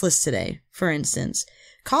watch list today, for instance.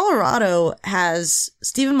 Colorado has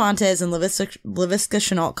Steven Montez and Laviska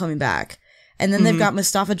Shenault coming back. And then they've got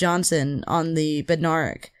Mustafa Johnson on the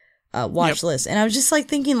Bednarik watch list. And I was just like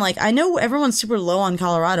thinking, like, I know everyone's super low on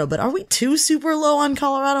Colorado, but are we too super low on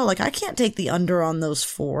Colorado? Like, I can't take the under on those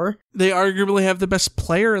 4. They arguably have the best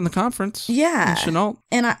player in the conference. Yeah. Chenault.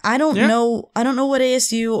 And I don't know. I don't know what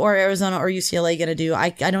ASU or Arizona or UCLA going to do. I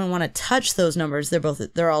don't want to touch those numbers.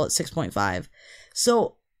 They're all at 6.5.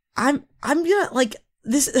 So I'm gonna, like,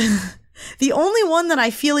 this, the only one that I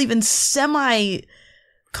feel even semi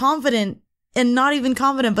confident and not even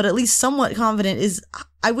confident, but at least somewhat confident is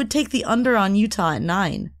I would take the under on Utah at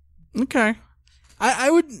 9. Okay.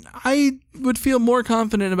 I would feel more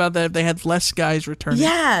confident about that if they had less guys returning.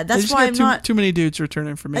 Yeah, that's why I'm not too many dudes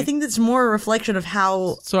returning for me. I think that's more a reflection of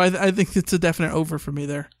how. So I think it's a definite over for me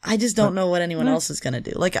there. I just don't know what anyone else is gonna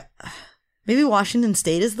do. Like, maybe Washington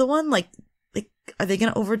State is the one. Like are they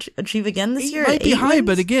gonna overachieve again this year? It might be high,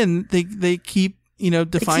 but again, they keep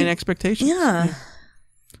defying expectations. Yeah.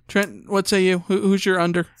 Trent, what say you? Who's your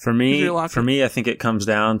under? For me, I think it comes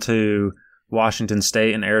down to Washington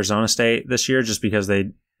State and Arizona State this year, just because they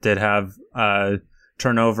did have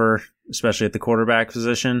turnover, especially at the quarterback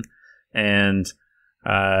position. And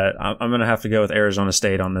I'm going to have to go with Arizona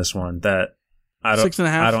State on this one. That I don't,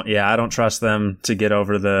 6.5. I don't trust them to get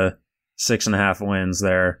over the 6.5 wins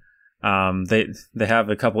there. They have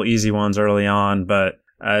a couple easy ones early on, but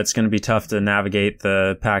it's going to be tough to navigate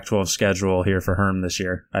the Pac-12 schedule here for Herm this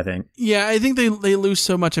year, I think. Yeah, I think they lose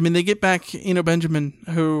so much. I mean, they get back Benjamin,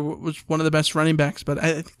 who was one of the best running backs, but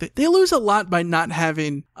I think they lose a lot by not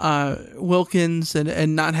having Wilkins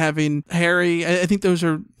and not having Harry. I think those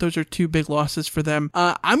are 2 big losses for them.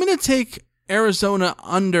 I'm going to take Arizona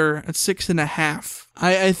under at 6.5.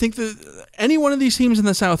 I think that any one of these teams in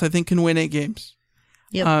the South, I think, can win 8 games.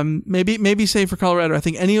 Yep. Maybe save for Colorado. I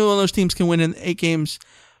think any one of those teams can win in 8 games,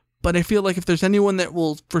 but I feel like if there's anyone that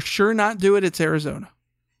will for sure not do it, it's Arizona.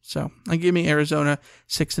 So I give me Arizona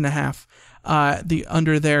 6.5. The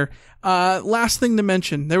under there. Last thing to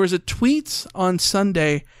mention, there was a tweet on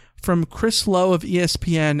Sunday from Chris Lowe of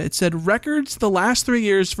ESPN. It said records the last 3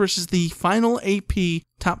 years versus the final AP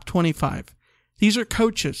top 25. These are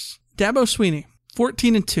coaches: Dabo Swinney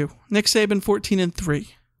 14-2, Nick Saban 14-3,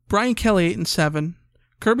 Brian Kelly 8-7.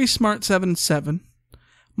 Kirby Smart 7-7,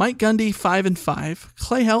 Mike Gundy 5-5,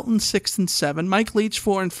 Clay Helton 6-7, Mike Leach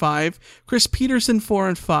 4-5, Chris Peterson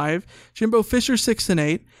 4-5, Jimbo Fisher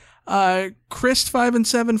 6-8, Chris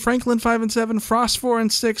 5-7, Franklin 5-7, Frost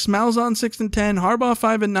 4-6, Malzahn 6-10, Harbaugh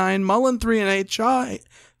 5-9, Mullen 3-8, Shaw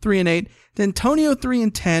 3-8, D'Antonio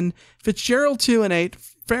 3-10, Fitzgerald 2-8,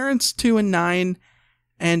 Ferentz 2-9,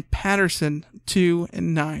 and Patterson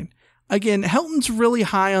 2-9. Again, Helton's really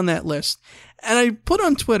high on that list. And I put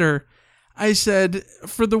on Twitter, I said,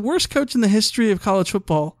 for the worst coach in the history of college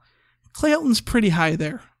football, Clay Helton's pretty high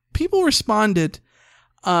there. People responded,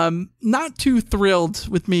 not too thrilled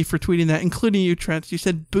with me for tweeting that, including you, Trent. You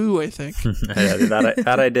said boo, I think.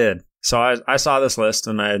 that I did. So I saw this list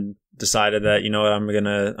and I decided that, what, I'm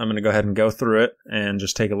gonna go ahead and go through it and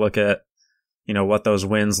just take a look at what those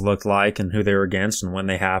wins looked like and who they were against and when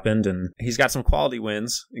they happened. And he's got some quality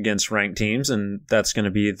wins against ranked teams, and that's going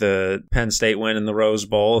to be the Penn State win in the Rose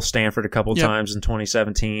Bowl, Stanford a couple times in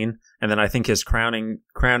 2017. And then I think his crowning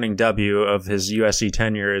W of his USC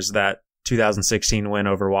tenure is that 2016 win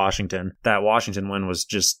over Washington. That Washington win was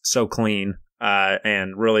just so clean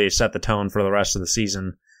and really set the tone for the rest of the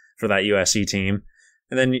season for that USC team.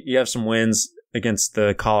 And then you have some wins against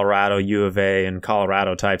the Colorado, U of A, and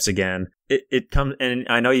Colorado types again. It comes, and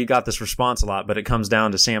I know you got this response a lot, but it comes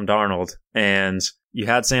down to Sam Darnold. And you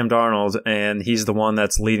had Sam Darnold, and he's the one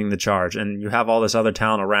that's leading the charge. And you have all this other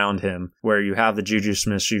talent around him, where you have the Juju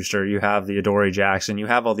Smith-Schuster, you have the Adoree Jackson, you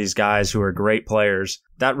have all these guys who are great players.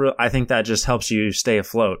 I think that just helps you stay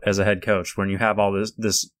afloat as a head coach when you have all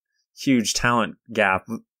this huge talent gap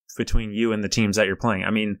between you and the teams that you're playing.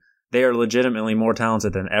 I mean, they are legitimately more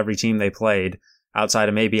talented than every team they played, outside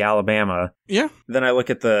of maybe Alabama. Yeah. Then I look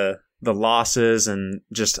at the losses and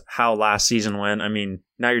just how last season went. I mean,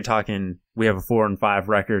 now you're talking, we have a 4-5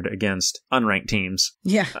 record against unranked teams.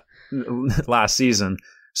 Yeah. Last season.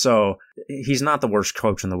 So he's not the worst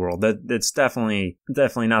coach in the world. It's definitely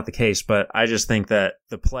not the case. But I just think that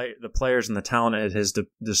the players and the talent at his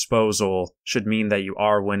disposal should mean that you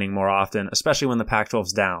are winning more often, especially when the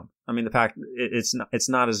Pac-12's down. I mean, it's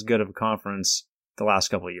not as good of a conference the last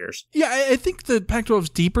couple of years. Yeah, I think the Pac-12 is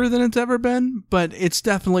deeper than it's ever been, but it's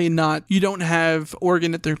definitely not. You don't have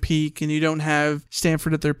Oregon at their peak, and you don't have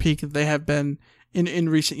Stanford at their peak that they have been in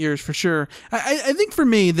recent years, for sure. I think for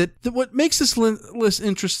me that what makes this list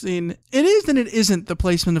interesting, it is and it isn't the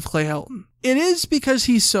placement of Clay Helton. It is because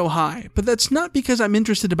he's so high, but that's not because I'm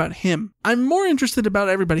interested about him. I'm more interested about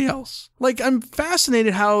everybody else. Like, I'm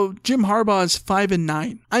fascinated how Jim Harbaugh is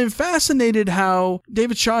 5-9. I'm fascinated how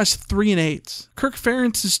David Shaw is 3-8. Kirk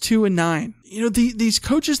Ferentz is 2-9. You know, these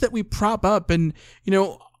coaches that we prop up, and, you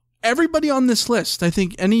know, everybody on this list, I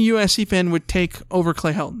think any USC fan would take over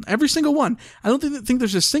Clay Helton. Every single one. I don't think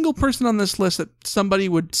there's a single person on this list that somebody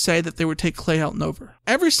would say that they would take Clay Helton over.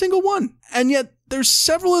 Every single one. And yet, there's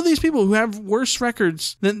several of these people who have worse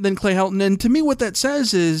records than Clay Helton. And to me, what that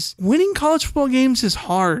says is winning college football games is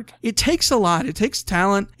hard. It takes a lot. It takes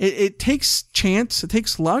talent. It takes chance. It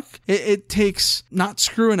takes luck. It takes not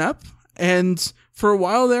screwing up. And for a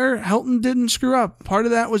while there, Helton didn't screw up. Part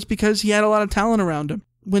of that was because he had a lot of talent around him.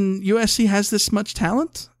 When USC has this much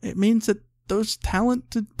talent, it means that those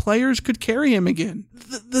talented players could carry him again.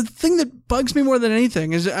 The thing that bugs me more than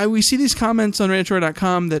anything is we see these comments on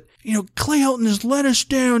RanchRoy.com that, you know, Clay Helton has let us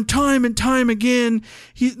down time and time again.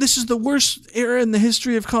 This is the worst era in the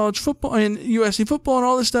history of college football and USC football and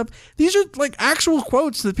all this stuff. These are like actual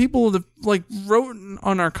quotes that people have like wrote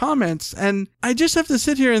on our comments. And I just have to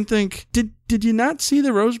sit here and think, did you not see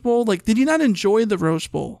the Rose Bowl? Like, did you not enjoy the Rose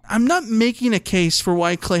Bowl? I'm not making a case for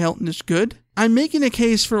why Clay Helton is good. I'm making a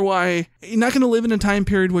case for why you're not going to live in a time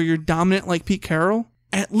period where you're dominant like Pete Carroll.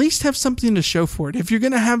 At least have something to show for it. If you're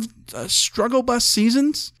going to have struggle bus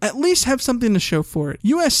seasons, at least have something to show for it.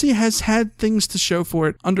 USC has had things to show for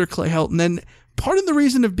it under Clay Helton. And part of the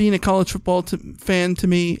reason of being a college football fan to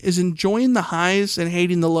me is enjoying the highs and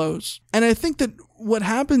hating the lows. And I think that what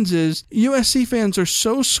happens is USC fans are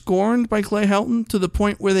so scorned by Clay Helton to the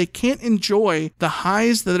point where they can't enjoy the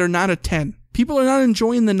highs that are not a 10. People are not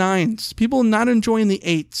enjoying the 9s. People are not enjoying the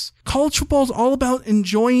 8s. College football is all about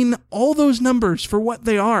enjoying all those numbers for what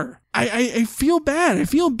they are. I feel bad. I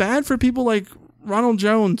feel bad for people like Ronald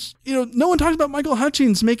Jones. You know, no one talks about Michael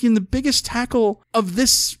Hutchings making the biggest tackle of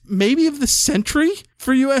this, maybe of the century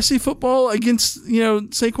for USC football against, you know,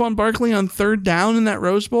 Saquon Barkley on 3rd down in that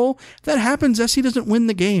Rose Bowl. That happens. SC doesn't win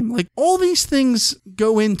the game. Like, all these things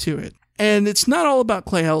go into it. And it's not all about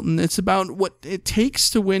Clay Helton. It's about what it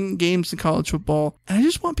takes to win games in college football. And I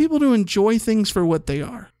just want people to enjoy things for what they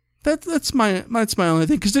are. That's my only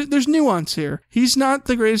thing. Because there's nuance here. He's not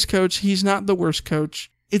the greatest coach. He's not the worst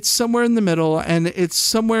coach. It's somewhere in the middle, and it's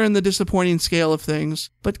somewhere in the disappointing scale of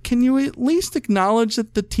things. But can you at least acknowledge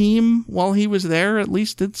that the team, while he was there, at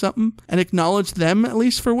least did something? And acknowledge them, at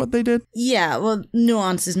least, for what they did? Yeah, well,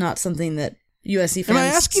 nuance is not something that USC fans am I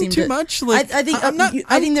asking too much? Like, I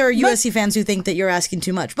think there are USC fans who think that you're asking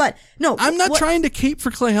too much, but no, I'm not trying to cape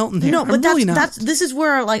for Clay Helton here. No, but I'm really this is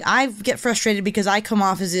where like I get frustrated because I come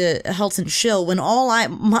off as a Helton shill when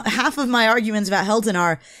half of my arguments about Helton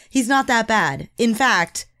are he's not that bad. In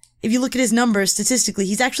fact, if you look at his numbers statistically,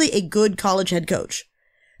 he's actually a good college head coach.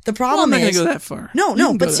 The problem I'm not is gonna go that far.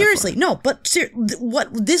 No, but seriously, what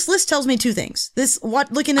this list tells me two things.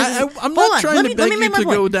 Looking at I'm not trying to beg you to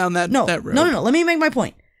go down that road. No. Let me make my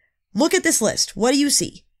point. Look at this list. What do you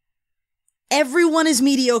see? Everyone is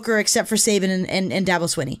mediocre except for Saban and Dabo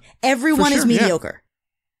Swinney. Everyone is mediocre.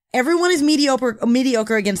 Yeah. Everyone is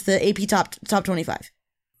mediocre against the AP top 25.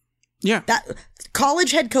 Yeah. That college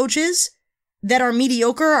head coaches that are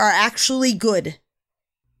mediocre are actually good.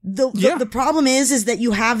 The problem is that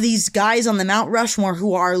you have these guys on the Mount Rushmore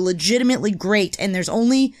who are legitimately great, and there's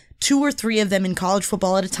only 2 or 3 of them in college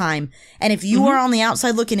football at a time. And if you are on the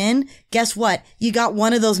outside looking in, guess what? You got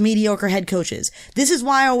one of those mediocre head coaches. This is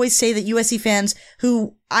why I always say that USC fans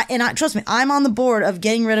trust me, I'm on the board of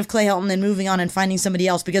getting rid of Clay Helton and moving on and finding somebody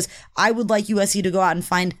else, because I would like USC to go out and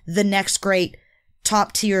find the next great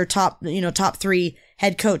top 3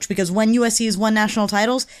 head coach, because when USC has won national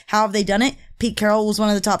titles, how have they done it? Pete Carroll was one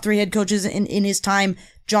of the top 3 head coaches in his time.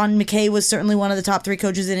 John McKay was certainly one of the top 3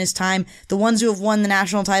 coaches in his time. The ones who have won the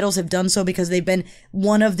national titles have done so because they've been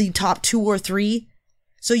one of the top 2 or 3.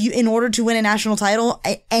 So in order to win a national title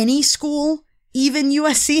at any school, even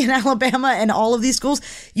USC and Alabama and all of these schools,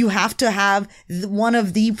 you have to have one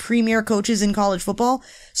of the premier coaches in college football.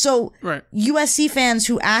 So USC fans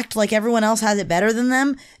who act like everyone else has it better than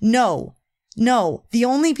them, no. The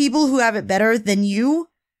only people who have it better than you,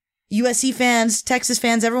 USC fans, Texas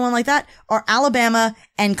fans, everyone like that, are Alabama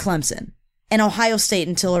and Clemson and Ohio State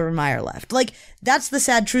until Urban Meyer left. Like, that's the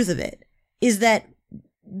sad truth of it, is that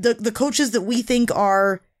the coaches that we think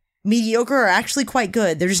are mediocre are actually quite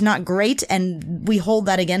good. They're just not great, and we hold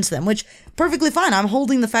that against them, which perfectly fine. I'm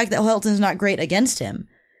holding the fact that Helton's not great against him.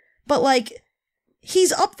 But like,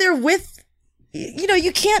 he's up there with,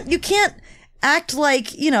 you can't act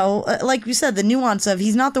like, you know, like you said, the nuance of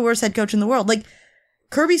he's not the worst head coach in the world. Like,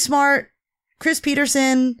 Kirby Smart, Chris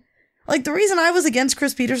Peterson. Like, the reason I was against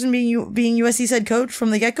Chris Peterson being USC's head coach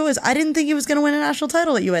from the get-go is I didn't think he was going to win a national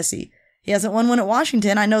title at USC. He hasn't won one at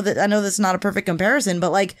Washington. I know that's not a perfect comparison,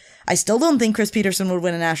 but like, I still don't think Chris Peterson would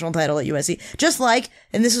win a national title at USC. Just like,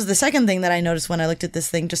 and this was the second thing that I noticed when I looked at this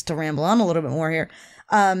thing, just to ramble on a little bit more here,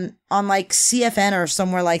 on like CFN or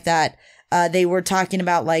somewhere like that, they were talking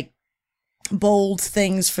about like bold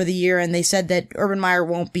things for the year, and they said that Urban Meyer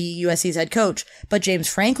won't be USC's head coach, but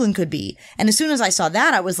James Franklin could be. And as soon as I saw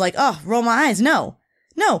that, I was like, oh, roll my eyes. No,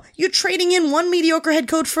 you're trading in one mediocre head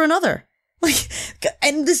coach for another. Like,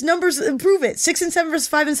 and this numbers prove it. 6-7 versus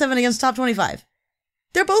 5-7 against top 25.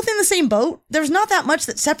 They're both in the same boat. There's not that much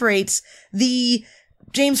that separates the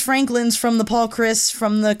James Franklins from the Paul Chryst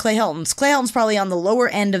from the Clay Heltons. Clay Helton's probably on the lower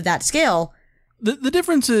end of that scale. The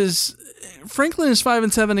difference is Franklin is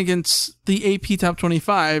 5-7 against the AP top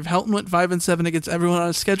 25. Helton went 5-7 against everyone on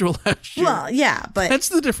his schedule last year. Well, yeah, but that's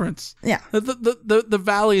the difference. Yeah, the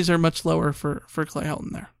valleys are much lower for Clay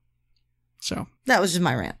Helton there. So that was just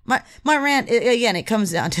my rant. My rant again. It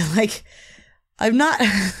comes down to like, I'm not.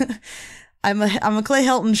 I'm a Clay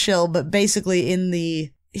Helton shill, but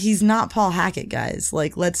basically he's not Paul Hackett, guys.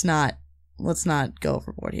 Like, let's not go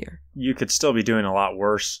overboard here. You could still be doing a lot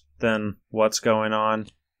worse than what's going on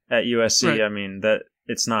at USC. Right. I mean, that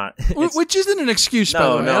it's not. Which isn't an excuse, by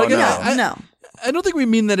the way. No. I don't think we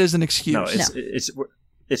mean that as an excuse. No,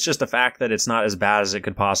 it's just a fact that it's not as bad as it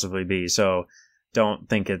could possibly be. So don't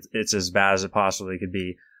think it's as bad as it possibly could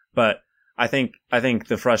be. But I think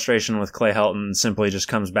the frustration with Clay Helton simply just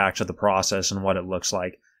comes back to the process and what it looks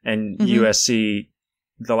like. And USC,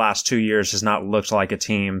 the last 2 years, has not looked like a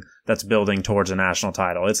team that's building towards a national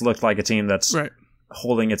title. It's looked like a team that's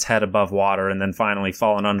holding its head above water and then finally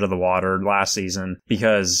fallen under the water last season,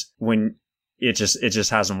 because when it just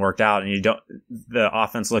hasn't worked out, and the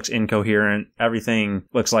offense looks incoherent. Everything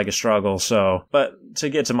looks like a struggle. So, but to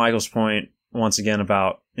get to Michael's point once again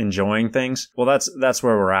about enjoying things, well, that's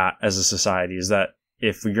where we're at as a society, is that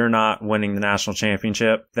if you're not winning the national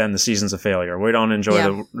championship, then the season's a failure. We don't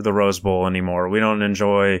enjoy the Rose Bowl anymore. We don't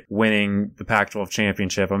enjoy winning the Pac-12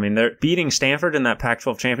 championship. I mean, they're beating Stanford in that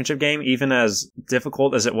Pac-12 championship game, even as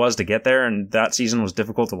difficult as it was to get there, and that season was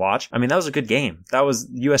difficult to watch. I mean, that was a good game.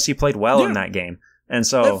 USC played well in that game. And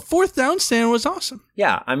so that fourth down stand was awesome.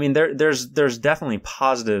 Yeah, I mean, there's definitely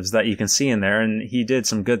positives that you can see in there, and he did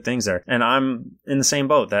some good things there. And I'm in the same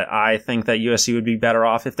boat that I think that USC would be better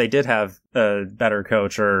off if they did have a better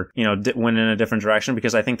coach, or, you know, went in a different direction,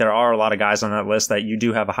 because I think there are a lot of guys on that list that you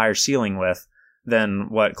do have a higher ceiling with than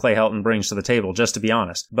what Clay Helton brings to the table, just to be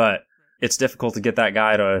honest. But it's difficult to get that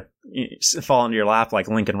guy to fall into your lap like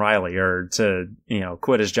Lincoln Riley, or to, you know,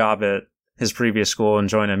 quit his job at his previous school and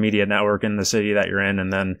join a media network in the city that you're in,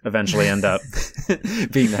 and then eventually end up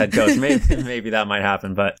being the head coach. Maybe that might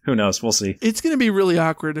happen, but who knows? We'll see. It's going to be really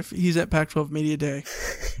awkward if he's at Pac-12 Media Day.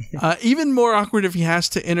 Even more awkward if he has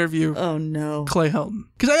to interview Clay Helton.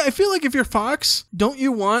 Because I feel like if you're Fox, don't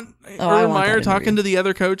you want Urban Meyer talking to the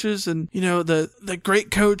other coaches, and, you know, the great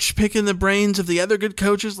coach picking the brains of the other good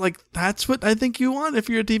coaches? Like, that's what I think you want if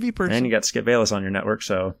you're a TV person. And you got Skip Bayless on your network,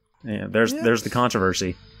 so yeah, there's the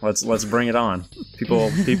controversy. Let's bring it on.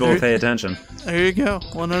 People will pay attention. There you go,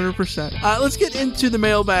 100%. Let's get into the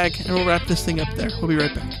mailbag, and we'll wrap this thing up there. We'll be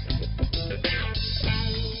right back.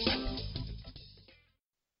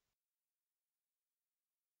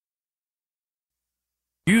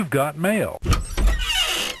 You've got mail.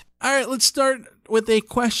 All right, let's start with a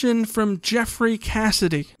question from Jeffrey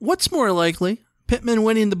Cassidy. What's more likely? Pittman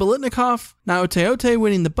winning the Biletnikoff, Naoteote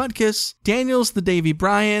winning the Butkus, Daniels the Davy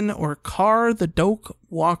Bryan, or Carr the Doak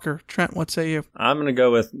Walker? Trent, what say you? I'm going to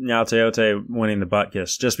go with Naoteote winning the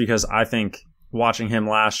Butkus, just because I think watching him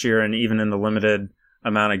last year, and even in the limited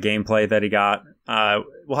amount of gameplay that he got,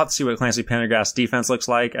 we'll have to see what Clancy Pendergast's defense looks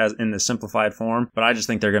like as in the simplified form, but I just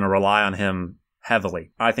think they're going to rely on him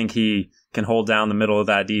heavily. I think he can hold down the middle of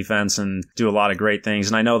that defense and do a lot of great things.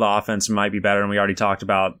 And I know the offense might be better, and we already talked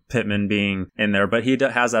about Pittman being in there, but he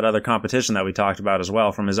has that other competition that we talked about as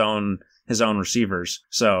well from his own receivers,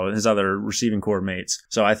 so his other receiving core mates.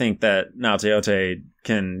 So I think that Naoteote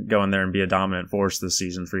can go in there and be a dominant force this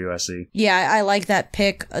season for USC. Yeah, I like that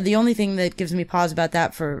pick. The only thing that gives me pause about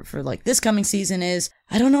that for like this coming season is,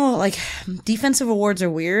 I don't know, like, defensive awards are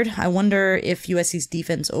weird. I wonder if USC's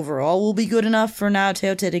defense overall will be good enough for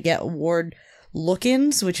Naoteote to get award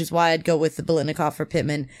look-ins, which is why I'd go with the Biletnikoff for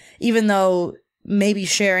Pittman, even though maybe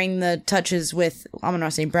sharing the touches with Amon-Ra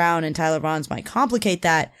St. Brown and Tyler Vaughns might complicate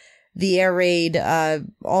that. The air raid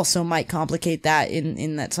also might complicate that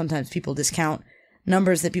in that sometimes people discount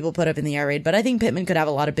numbers that people put up in the air raid, but I think Pittman could have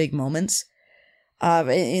a lot of big moments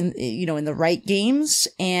in the right games,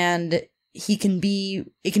 and it can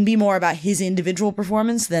be more about his individual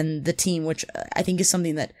performance than the team, which I think is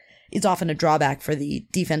something that is often a drawback for the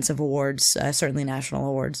defensive awards, certainly national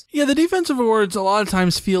awards. Yeah, the defensive awards a lot of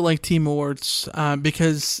times feel like team awards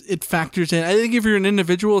because it factors in. I think if you're an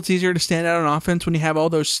individual, it's easier to stand out on offense when you have all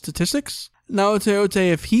those statistics. Now,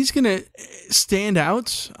 if he's going to stand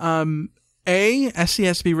out, SC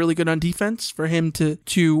has to be really good on defense for him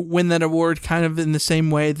to win that award, kind of in the same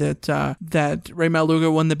way that Ray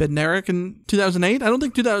Maluga won the Bednarik in 2008. I don't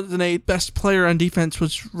think 2008 best player on defense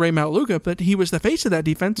was Ray Maluga, but he was the face of that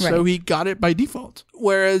defense, so he got it by default.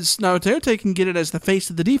 Whereas now Teote can get it as the face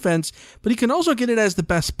of the defense, but he can also get it as the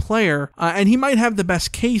best player, and he might have the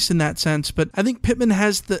best case in that sense, but I think Pittman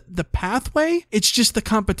has the pathway. It's just the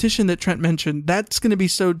competition that Trent mentioned. That's going to be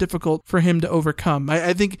so difficult for him to overcome.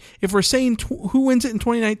 I think if we're saying who wins it in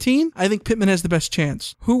 2019, I think Pittman has the best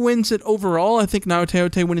chance. Who wins it overall? I think Nao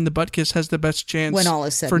Teote winning the butt kiss has the best chance when all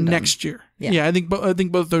is said for and done. next year. Yeah, I think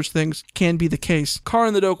both those things can be the case. Carr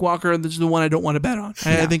and the Doak Walker is the one I don't want to bet on.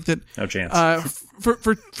 I think that no chance.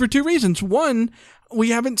 For two reasons. One,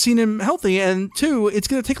 we haven't seen him healthy, and two, it's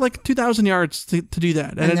going to take like 2,000 yards to do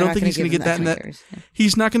that, and I don't think he's going to get that.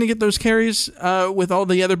 He's not going to get those carries with all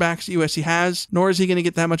the other backs USC has, nor is he going to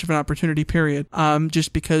get that much of an opportunity. Period.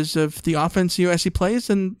 Just because of the offense USC plays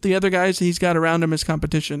and the other guys he's got around him as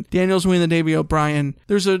competition. Daniels winning the Davey O'Brien.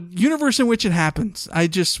 There's a universe in which it happens.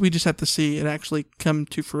 We just have to see it actually come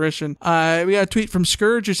to fruition. We got a tweet from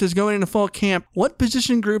Scourge who says, going into fall camp, what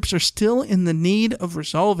position groups are still in the need of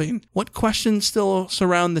resolving? What questions still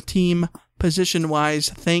surround the team position-wise?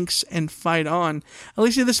 Thanks and fight on.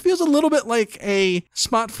 Alicia, this feels a little bit like a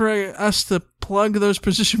spot for us to plug those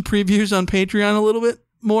position previews on Patreon a little bit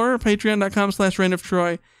more.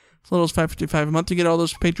 Patreon.com/Reign-of-Troy. As little as $5.55 a month to get all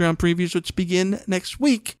those Patreon previews, which begin next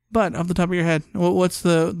week. But off the top of your head, what's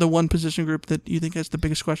the one position group that you think has the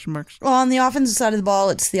biggest question marks? Well, on the offensive side of the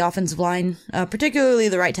ball, it's the offensive line, particularly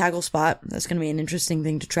the right tackle spot. That's going to be an interesting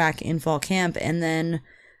thing to track in fall camp. And then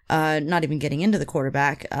not even getting into the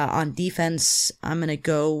quarterback. On defense, I'm going to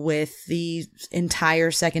go with the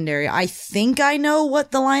entire secondary. I think I know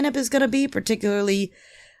what the lineup is going to be, particularly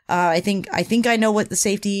I think I know what the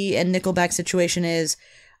safety and nickelback situation is.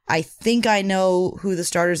 I think I know who the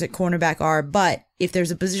starters at cornerback are, but if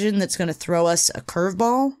there's a position that's going to throw us a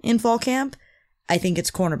curveball in fall camp, I think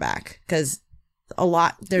it's cornerback, because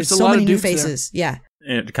there's so many new faces. Yeah.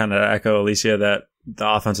 And to kind of echo Alicia, that the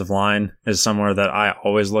offensive line is somewhere that I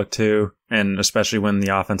always look to, and especially when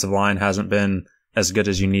the offensive line hasn't been as good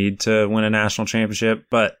as you need to win a national championship.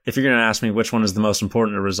 But if you're going to ask me which one is the most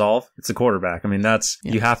important to resolve, it's the quarterback. I mean,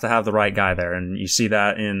 you have to have the right guy there, and you see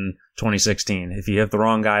that in 2016. If you have the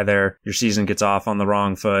wrong guy there, your season gets off on the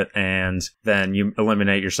wrong foot, and then you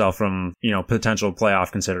eliminate yourself from, potential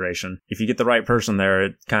playoff consideration. If you get the right person there,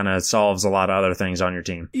 it kind of solves a lot of other things on your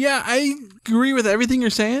team. Yeah, I agree with everything you're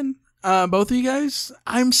saying. Both of you guys,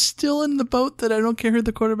 I'm still in the boat that I don't care who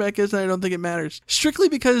the quarterback is, and I don't think it matters. Strictly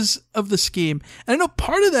because of the scheme. And I know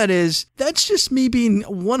part of that's just me being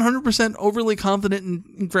 100% overly confident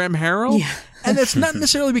in Graham Harrell. Yeah. And it's not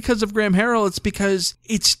necessarily because of Graham Harrell, it's because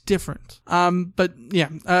it's different. But yeah,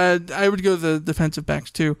 I would go the defensive backs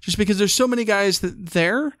too. Just because there's so many guys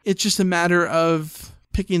there, it's just a matter of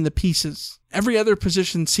picking the pieces. Every other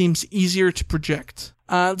position seems easier to project.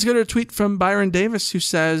 Let's go to a tweet from Byron Davis, who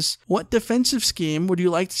says, what defensive scheme would you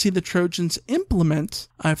like to see the Trojans implement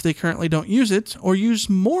if they currently don't use it, or use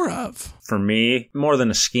more of? For me, more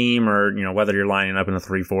than a scheme, or whether you're lining up in a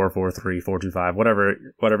 3-4, 4-3, 4-2-5,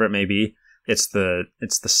 whatever it may be, it's the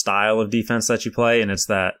style of defense that you play, and it's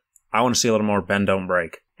that I want to see a little more bend don't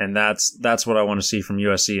break, and that's what I want to see from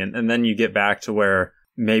USC. And then you get back to where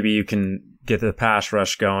maybe you can get the pass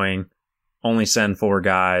rush going, only send 4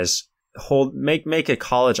 guys. Make a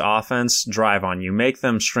college offense drive on you. Make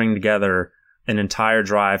them string together an entire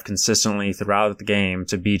drive consistently throughout the game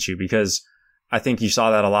to beat you, because I think you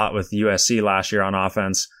saw that a lot with USC last year on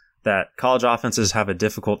offense, that college offenses have a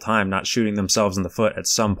difficult time not shooting themselves in the foot at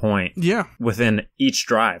some point within each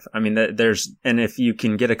drive. I mean, and if you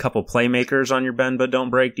can get a couple playmakers on your bend but don't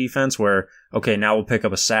break defense where, okay, now we'll pick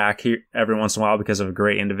up a sack here every once in a while because of a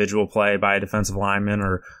great individual play by a defensive lineman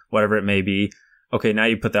or whatever it may be. Okay, now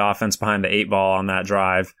you put the offense behind the 8 ball on that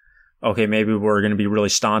drive. Okay, maybe we're going to be really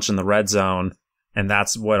staunch in the red zone, and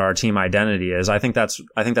that's what our team identity is. I think that's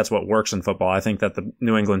what works in football. I think that the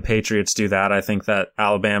New England Patriots do that. I think that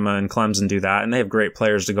Alabama and Clemson do that, and they have great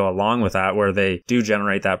players to go along with that, where they do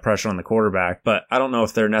generate that pressure on the quarterback. But I don't know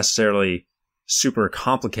if they're necessarily super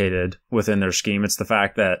complicated within their scheme. It's the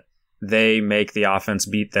fact that they make the offense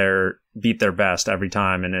beat their best every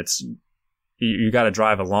time, and you got to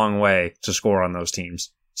drive a long way to score on those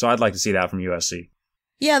teams. So I'd like to see that from USC.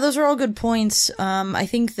 Yeah, those are all good points. I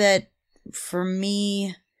think that for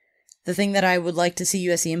me, the thing that I would like to see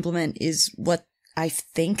USC implement is what I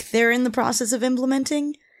think they're in the process of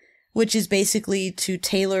implementing, which is basically to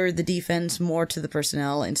tailor the defense more to the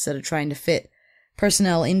personnel instead of trying to fit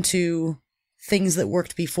personnel into things that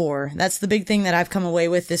worked before. That's the big thing that I've come away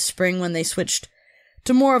with this spring when they switched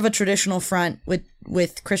to more of a traditional front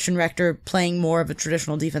with Christian Rector playing more of a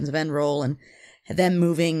traditional defensive end role, and them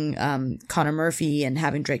moving Connor Murphy and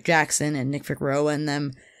having Drake Jackson and Nick Figueroa and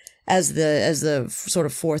them as the sort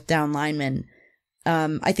of fourth down lineman.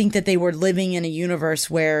 I think that they were living in a universe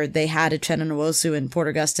where they had Uchenna Nwosu and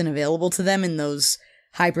Porter Gustin available to them in those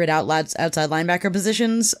hybrid outside linebacker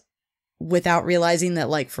positions without realizing that,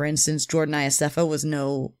 like, for instance, Jordan Iosefa was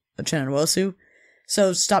no Uchenna Nwosu.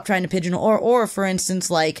 So stop trying to pigeonhole. Or for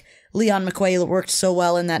instance, like, Leon McQuay worked so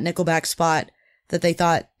well in that nickelback spot that they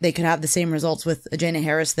thought they could have the same results with Ajane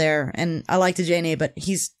Harris there. And I liked Ajane, but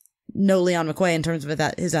he's no Leon McQuay in terms of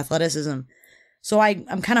his athleticism. So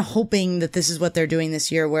I'm kind of hoping that this is what they're doing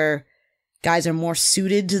this year, where guys are more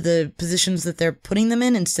suited to the positions that they're putting them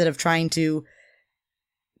in instead of trying to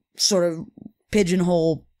sort of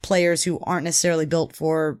pigeonhole players who aren't necessarily built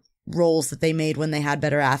for roles that they made when they had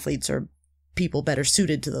better athletes or people better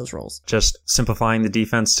suited to those roles. Just simplifying the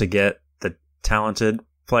defense to get the talented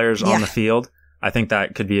players on the field. I think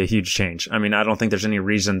that could be a huge change. I mean, I don't think there's any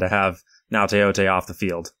reason to have Naoteote off the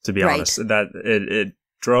field, to be honest. That it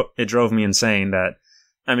drove me insane that,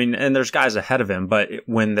 I mean, and there's guys ahead of him, but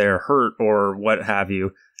when they're hurt or what have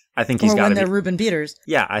you, I think he's got to be. Or when they're Ruben Peters.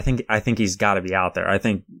 Yeah, I think he's got to be out there. I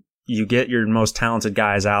think you get your most talented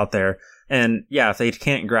guys out there. And yeah, if they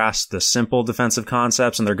can't grasp the simple defensive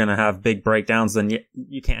concepts and they're going to have big breakdowns, then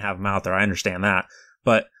you can't have them out there. I understand that.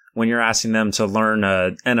 But when you're asking them to learn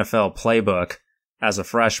a NFL playbook as a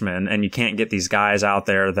freshman and you can't get these guys out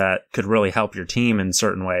there that could really help your team in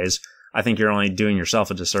certain ways, I think you're only doing yourself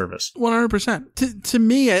a disservice. 100%. To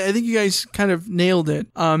me, I think you guys kind of nailed it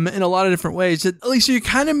in a lot of different ways. At least you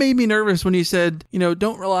kind of made me nervous when you said,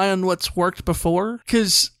 don't rely on what's worked before,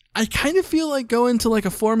 because I kind of feel like going to like a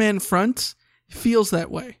 4-man front feels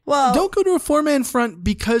that way. Well, don't go to a 4-man front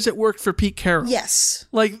because it worked for Pete Carroll. Yes.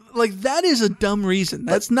 Like that is a dumb reason.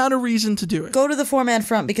 That's not a reason to do it. Go to the 4-man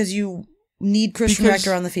front because you need Christian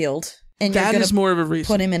Rector on the field. And that is more of a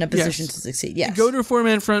reason. Put him in a position to succeed. Yes. Go to a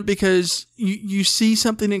 4-man front because you see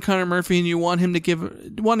something in Connor Murphy and you want to give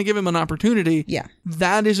him an opportunity. Yeah.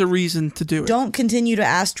 That is a reason to do it. Don't continue to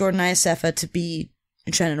ask Jordan Iosefa to be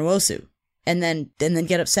Uchenna Nwosu and then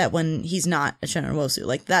get upset when he's not Uchenna Nwosu.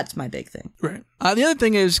 Like, that's my big thing. Right. The other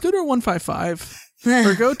thing is go to a 155.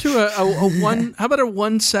 Or go to a one. How about a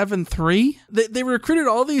 173? They recruited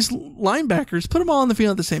all these linebackers. Put them all on the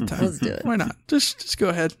field at the same time. Let's do it. Why not? Just go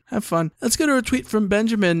ahead. Have fun. Let's go to a tweet from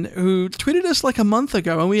Benjamin, who tweeted us like a month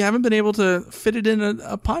ago, and we haven't been able to fit it in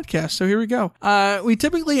a podcast. So here we go. We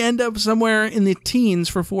typically end up somewhere in the teens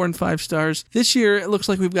for 4 and 5 stars. This year, it looks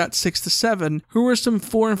like we've got 6 to 7. Who are some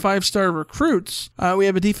 4 and 5 star recruits? We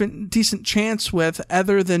have a decent chance with,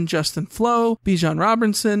 other than Justin Flo, Bijan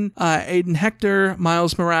Robinson, Aiden Hector,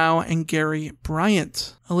 Miles Morale, and Gary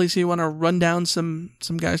Bryant. Alicia, you want to run down some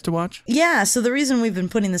guys to watch? Yeah, so the reason we've been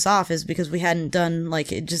putting this off is because we hadn't done,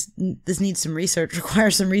 this needs some research,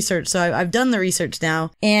 requires some research. So I've done the research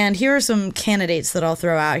now. And here are some candidates that I'll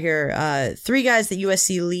throw out here. 3 guys that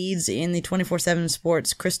USC leads in the 24/7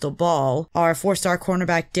 Sports Crystal Ball are 4-star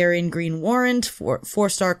cornerback Darian Green Warrant,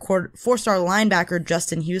 4-star linebacker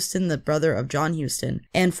Justin Houston, the brother of John Houston,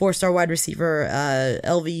 and 4-star wide receiver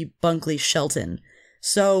LV Bunkley Shelton.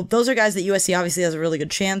 So those are guys that USC obviously has a really good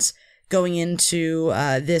chance going into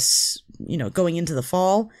going into the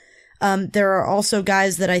fall. There are also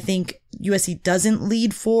guys that I think USC doesn't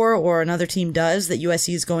lead for, or another team does, that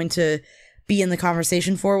USC is going to be in the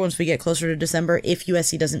conversation for once we get closer to December, if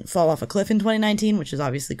USC doesn't fall off a cliff in 2019, which is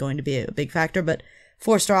obviously going to be a big factor. But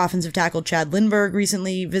 4-star offensive tackle Chad Lindbergh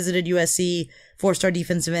recently visited USC, 4-star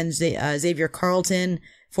defensive end Xavier Carlton,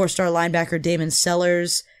 4-star linebacker Damon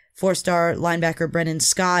Sellers, 4-star linebacker Brennan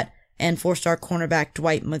Scott, and 4-star cornerback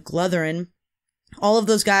Dwight McLetherin. All of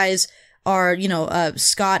those guys are,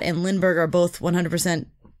 Scott and Lindbergh are both 100%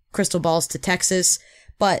 crystal balls to Texas,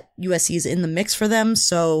 but USC is in the mix for them,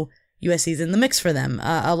 so USC is in the mix for them.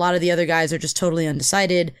 A lot of the other guys are just totally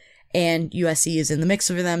undecided, and USC is in the mix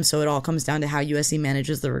for them, so it all comes down to how USC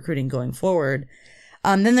manages the recruiting going forward.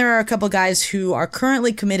 Then there are a couple guys who are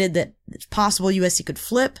currently committed that it's possible USC could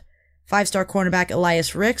flip. 5-star cornerback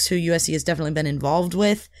Elias Ricks, who USC has definitely been involved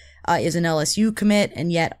with. is an LSU commit,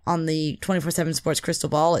 and yet on the 24/7 Sports crystal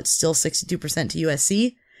ball, it's still 62% to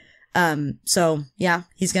USC. So yeah,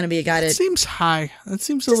 he's going to be a guy That to seems high. That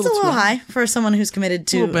seems just a little too high for someone who's committed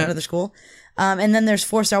to another school. And then there's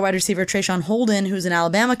 4-star wide receiver Trayshawn Holden, who's an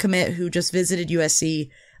Alabama commit who just visited USC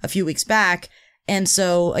a few weeks back. And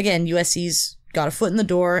so again, USC's got a foot in the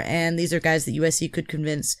door, and these are guys that USC could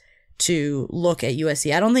convince to look at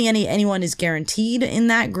USC. I don't think anyone is guaranteed in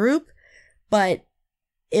that group, but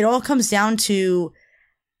it all comes down to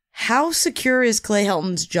how secure is Clay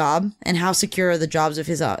Helton's job and how secure are the jobs of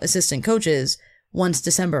his assistant coaches once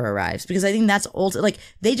December arrives. Because I think that's like,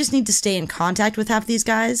 they just need to stay in contact with half these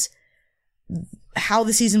guys. How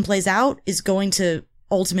the season plays out is going to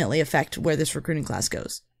ultimately affect where this recruiting class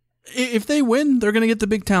goes. If they win, they're going to get the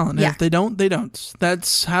big talent. Yeah. If they don't, they don't.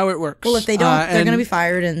 That's how it works. Well, if they don't, they're going to be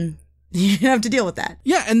fired, and you have to deal with that.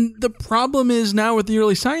 Yeah, and the problem is now with the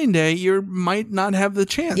early signing day, you might not have the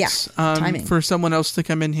chance timing. For someone else to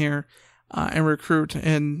come in here and recruit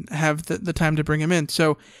and have the time to bring him in.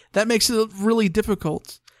 So that makes it really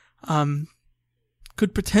difficult.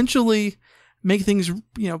 Could potentially make things,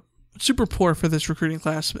 super poor for this recruiting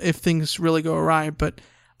class if things really go awry. But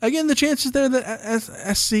again, the chances there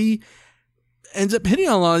that SC ends up hitting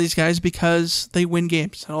on a lot of these guys because they win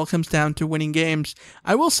games. It all comes down to winning games.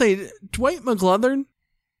 I will say, Dwight McGlothern,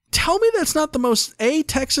 tell me that's not the most A,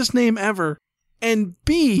 Texas name ever, and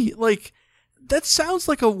B, that sounds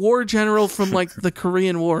like a war general from the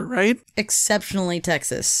Korean War, right? Exceptionally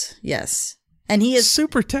Texas, yes. And he is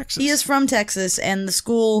super Texas. He is from Texas, and the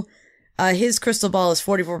school, his crystal ball is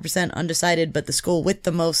 44% undecided, but the school with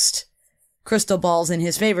the most crystal balls in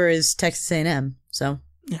his favor is Texas A&M. So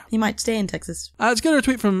yeah, he might stay in Texas. Let's go to a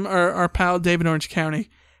tweet from our pal David Orange County.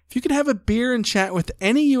 If you could have a beer and chat with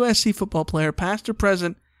any USC football player, past or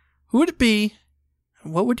present, who would it be?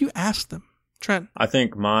 And what would you ask them? Trent? I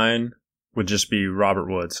think mine would just be Robert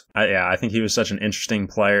Woods. I think he was such an interesting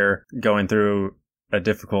player going through a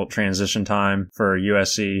difficult transition time for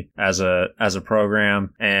USC as a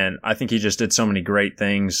program. And I think he just did so many great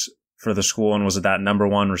things for the school and was that number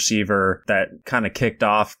one receiver that kind of kicked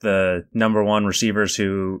off the number one receivers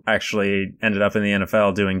who actually ended up in the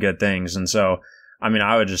NFL doing good things. And so,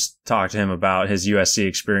 I would just talk to him about his USC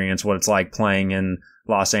experience, what it's like playing in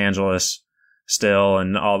Los Angeles still,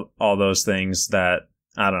 and all those things that,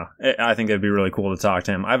 I don't know. I think it'd be really cool to talk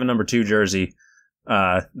to him. I have a number 2 jersey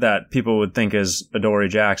that people would think is Adoree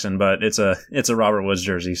Jackson, but it's a Robert Woods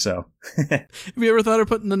jersey. So, have you ever thought of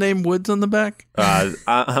putting the name Woods on the back?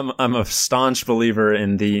 I'm a staunch believer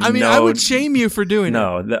in the. I would shame you for doing it.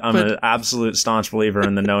 I'm an absolute staunch believer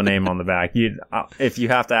in the no name on the back. If you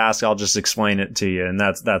have to ask, I'll just explain it to you, and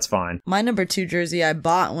that's fine. My number 2 jersey I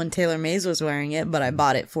bought when Taylor Mays was wearing it, but I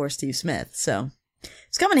bought it for Steve Smith. So.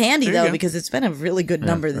 It's come in handy, though, because it's been a really good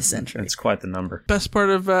number this century. It's quite the number. Best part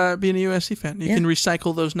of being a USC fan. You can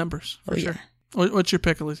recycle those numbers, for sure. Yeah. What's your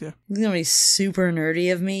pick, Alicia? It's going to be super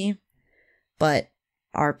nerdy of me, but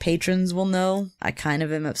our patrons will know I kind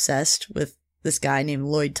of am obsessed with this guy named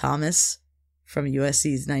Lloyd Thomas from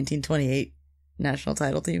USC's 1928 national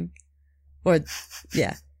title team.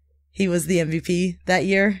 He was the MVP that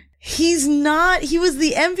year. He's not. He was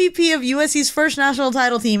the MVP of USC's first national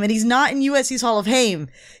title team, and he's not in USC's Hall of Fame.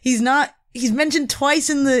 He's not. He's mentioned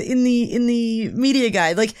twice in the media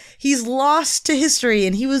guide. He's lost to history,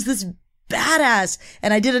 and he was this badass.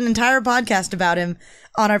 And I did an entire podcast about him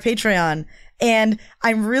on our Patreon, and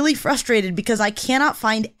I'm really frustrated because I cannot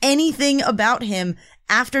find anything about him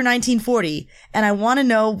after 1940, and I want to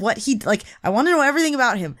know what I want to know everything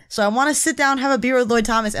about him. So I want to sit down, have a beer with Lloyd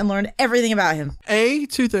Thomas, and learn everything about him. 2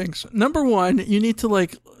 things. Number 1, you need to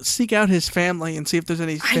seek out his family and see if there's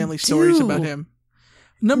any family stories about him.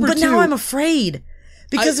 Number 2, now I'm afraid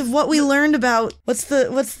because of what we learned about what's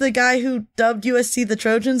the guy who dubbed USC the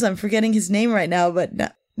Trojans. I'm forgetting his name right now, but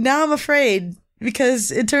now I'm afraid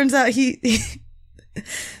because it turns out his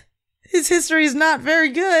history is not very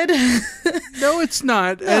good. No, it's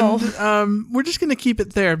not. No. And we're just going to keep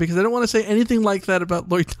it there because I don't want to say anything like that about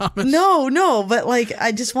Lloyd Thomas. No, but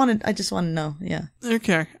I just want to know. Yeah.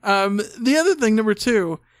 Okay. The other thing, number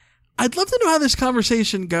 2, I'd love to know how this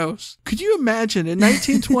conversation goes. Could you imagine in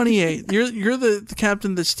 1928, you're the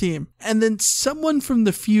captain of this team, and then someone from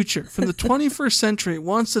the future, from the 21st century,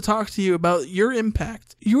 wants to talk to you about your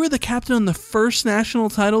impact. You were the captain on the first national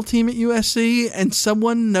title team at USC, and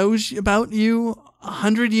someone knows about you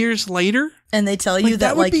 100 years later? And they tell you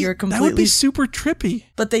that you're completely... That would be super trippy.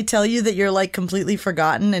 But they tell you that you're completely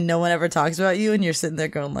forgotten and no one ever talks about you, and you're sitting there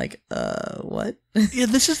going what? Yeah,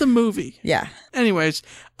 this is the movie. Yeah. Anyways,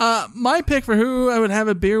 my pick for who I would have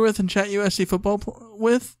a beer with and chat USC football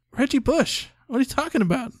with, Reggie Bush. What are you talking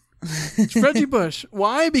about? It's Reggie Bush.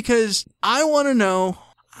 Why? Because I want to know,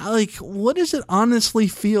 like, what does it honestly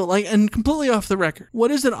feel like, and completely off the record, what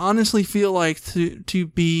does it honestly feel like to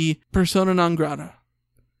be persona non grata?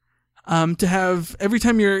 To have every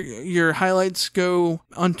time your highlights go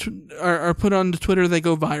on are put onto Twitter, they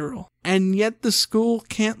go viral, and yet the school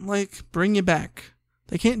can't like bring you back.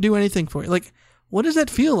 They can't do anything for you. Like, what does that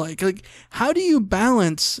feel like? Like, how do you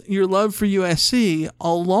balance your love for USC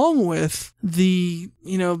along with the,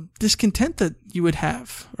 discontent that you would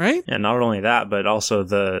have, right? And not only that, but also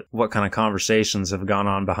what kind of conversations have gone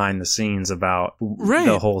on behind the scenes about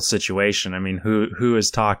the whole situation. I mean, who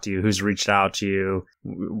has talked to you? Who's reached out to you?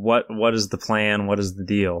 What is the plan? What is the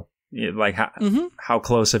deal? Like, how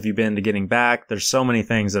close have you been to getting back? There's so many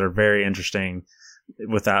things that are very interesting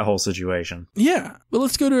with that whole situation. Yeah. Well,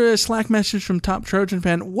 let's go to a Slack message from Top Trojan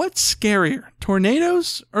Fan. What's scarier,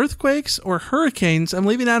 tornadoes, earthquakes, or hurricanes? I'm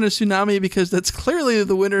leaving out a tsunami because that's clearly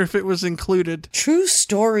the winner if it was included. True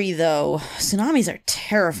story, though. Tsunamis are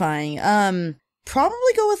terrifying.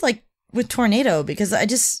 Probably go with tornado, because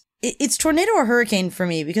it's tornado or hurricane for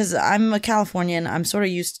me, because I'm a Californian. I'm sort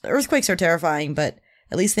of used. Earthquakes are terrifying, but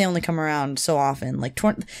at least they only come around so often. Like,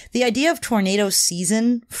 the idea of tornado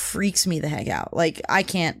season freaks me the heck out. Like, I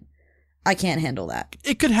can't handle that.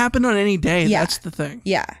 It could happen on any day. Yeah. That's the thing.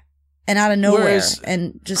 Yeah. And out of nowhere. Whereas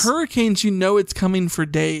and just hurricanes, it's coming for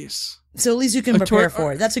days. So at least you can prepare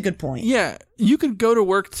for it. That's a good point. Yeah. You could go to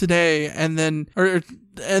work today and then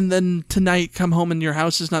tonight come home and your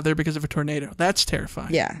house is not there because of a tornado. That's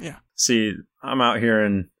terrifying. Yeah. Yeah. See, I'm out here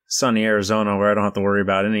in sunny Arizona where I don't have to worry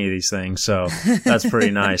about any of these things. So that's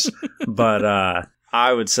pretty nice. But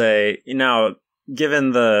I would say,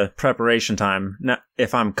 given the preparation time,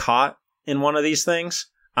 if I'm caught in one of these things,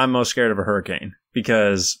 I'm most scared of a hurricane,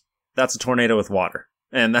 because that's a tornado with water.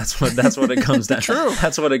 And that's what it comes down. True.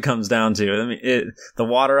 That's what it comes down to. I mean, the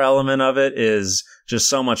water element of it is just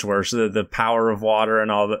so much worse. The power of water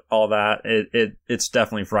and all that. It's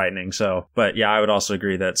definitely frightening. So, but yeah, I would also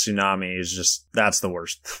agree that tsunami is that's the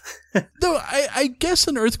worst. Though I guess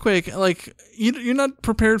an earthquake, like, you're not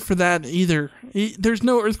prepared for that either. There's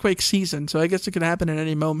no earthquake season, so I guess it could happen at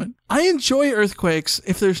any moment. I enjoy earthquakes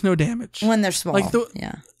if there's no damage. When they're small.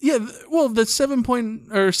 Yeah. Yeah, well, the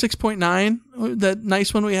 6.9, that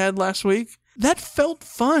nice one we had last week, that felt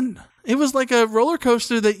fun. It was like a roller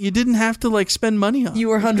coaster that you didn't have to like spend money on. You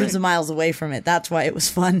were hundreds of miles away from it. That's why it was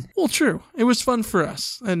fun. Well, true. It was fun for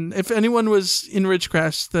us. And if anyone was in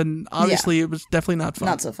Ridgecrest, then obviously it was definitely not fun.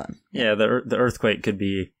 Not so fun. Yeah, the earthquake could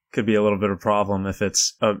be a little bit of a problem if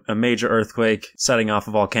it's a major earthquake setting off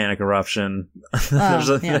a volcanic eruption. There's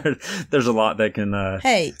a lot that can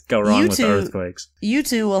go wrong with the earthquakes. You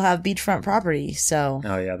two will have beachfront property, so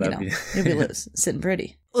that'd be you'll be sitting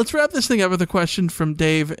pretty. Let's wrap this thing up with a question from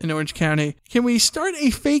Dave in Orange County. Can we start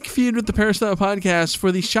a fake feud with the Peristyle Podcast for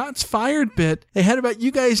the Shots Fired bit they had about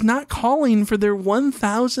you guys not calling for their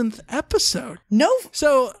 1000th episode? No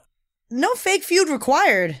fake feud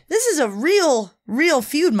required. This is a real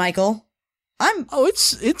feud, Michael.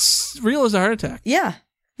 It's real as a heart attack. Yeah.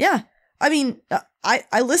 I mean,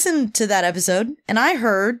 I listened to that episode and I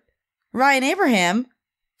heard Ryan Abraham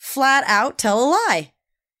flat out tell a lie.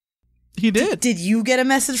 He did. Did you get a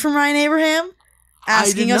message from Ryan Abraham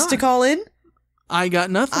asking us to call in? I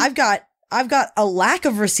got nothing. I've got a lack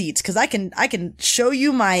of receipts, because I can show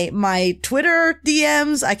you my Twitter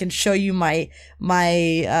DMs. I can show you my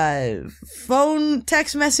phone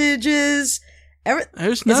text messages.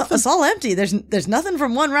 There's nothing. It's all empty. There's nothing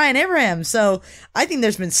from one Ryan Abraham. So I think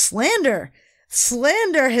there's been slander.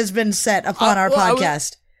 Slander has been set upon our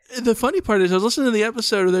podcast. The funny part is I was listening to the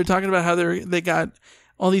episode where they're talking about how they got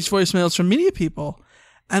all these voicemails from media people,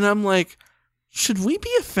 and I'm like, should we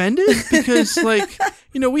be offended? Because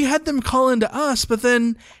we had them call into us, but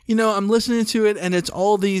then, I'm listening to it and it's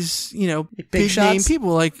all these, big name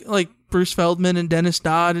people like Bruce Feldman and Dennis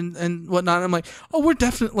Dodd and whatnot. I'm like, oh, we're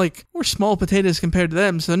definitely we're small potatoes compared to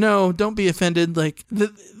them. So no, don't be offended. They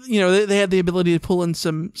had the ability to pull in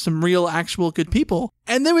some real, actual good people.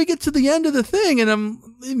 And then we get to the end of the thing and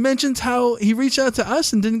it mentions how he reached out to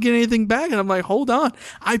us and didn't get anything back. And I'm like, hold on.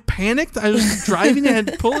 I panicked. I was driving and had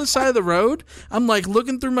to pull the side of the road. I'm like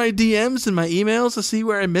looking through my DMs and my emails to see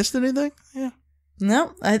where I missed anything. Yeah.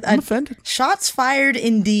 No, I'm offended. Shots fired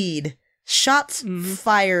indeed. Shots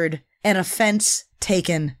fired. An offense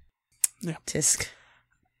taken. Yeah. Tisk.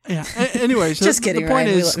 Yeah. Anyway, so just kidding. The point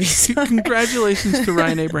Ryan, is, congratulations to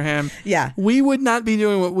Ryan Abraham. Yeah. We would not be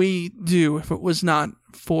doing what we do if it was not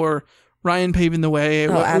for Ryan paving the way.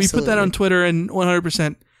 We put that on Twitter, and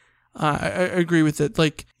 100%. I agree with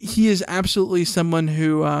it. He is absolutely someone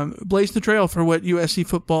who blazed the trail for what USC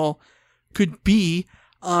football could be.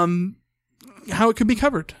 how it could be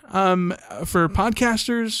covered. For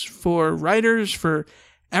podcasters, for writers, for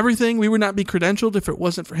everything. We would not be credentialed if it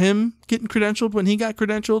wasn't for him getting credentialed when he got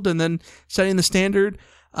credentialed and then setting the standard.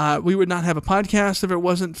 We would not have a podcast if it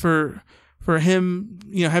wasn't for him,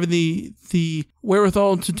 having the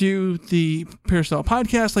wherewithal to do the Peristyle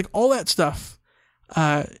podcast, like all that stuff.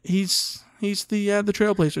 He's the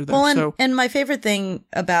trailblazer there. Well, and my favorite thing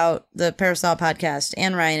about the Peristyle podcast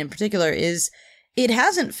and Ryan in particular is it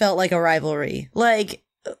hasn't felt like a rivalry. Like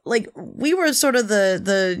we were sort of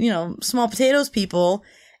the small potatoes people,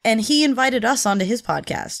 and he invited us onto his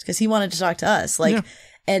podcast because he wanted to talk to us.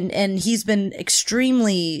 And he's been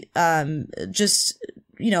extremely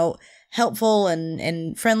helpful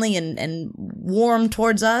and friendly and warm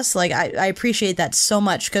towards us. Like I appreciate that so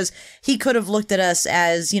much, because he could have looked at us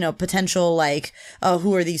as, potential, like, oh,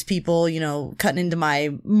 who are these people, cutting into my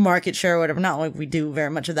market share or whatever. Not like we do very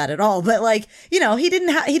much of that at all, but like, he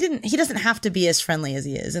doesn't have to be as friendly as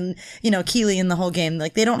he is. And, Keely and the whole game,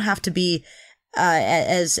 like they don't have to be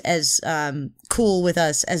as cool with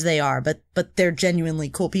us as they are, but they're genuinely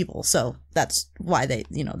cool people. So that's why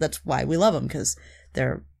that's why we love them, because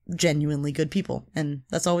they're genuinely good people, and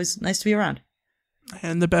that's always nice to be around.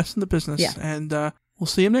 And the best in the business. Yeah. And we'll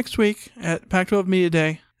see him next week at Pac-12 Media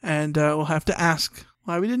Day, and we'll have to ask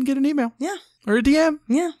why we didn't get an email. Yeah. Or a DM.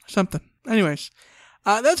 Yeah. Or something. Anyways,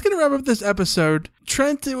 that's going to wrap up this episode.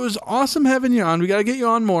 Trent, it was awesome having you on. We got to get you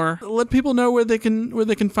on more. Let people know where they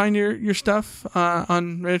can find your stuff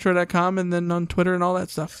on RadioTroy.com and then on Twitter and all that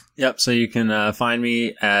stuff. Yep. So you can find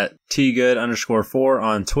me at tgood_4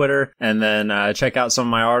 on Twitter, and then check out some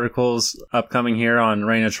of my articles upcoming here on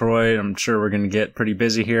Reign of Troy. I'm sure we're going to get pretty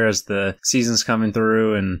busy here as the season's coming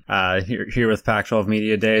through, and here with Pac-12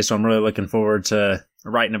 Media Day. So I'm really looking forward to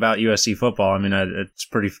writing about USC football. I mean,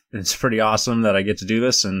 it's pretty awesome that I get to do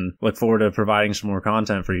this, and look forward to providing some more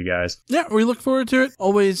content for you guys. Yeah, we look forward to it.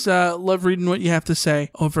 Always love reading what you have to say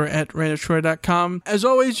over at reignoftroy.com. As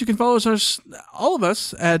always, you can follow us, all of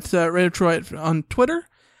us, at Reign of Troy on Twitter,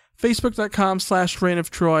 Facebook.com/Reign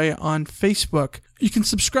of Troy on Facebook. You can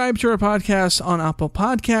subscribe to our podcast on Apple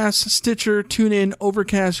Podcasts, Stitcher, TuneIn,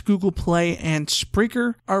 Overcast, Google Play, and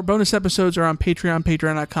Spreaker. Our bonus episodes are on Patreon,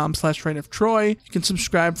 patreon.com/Reign of Troy. You can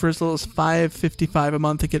subscribe for as little as $5.55 a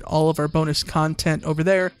month to get all of our bonus content over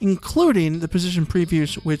there, including the position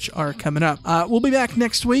previews, which are coming up. We'll be back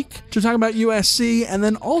next week to talk about USC, and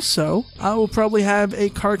then also we'll probably have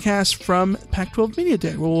a CarCast from Pac-12 Media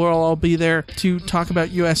Day, where we'll all be there to talk about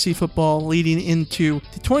USC football leading into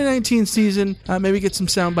the 2019 season. Maybe get some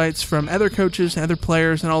sound bites from other coaches, other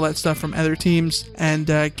players, and all that stuff from other teams, and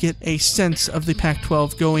get a sense of the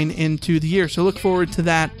Pac-12 going into the year. So look forward to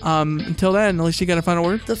that. Until then, Alicia, you got a final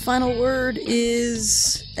word? The final word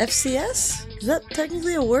is FCS? Is that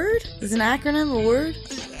technically a word? Is an acronym a word?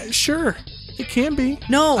 Sure. It can be.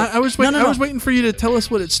 No. I was waiting for you to tell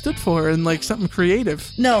us what it stood for and like something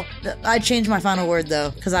creative. No, I changed my final word though,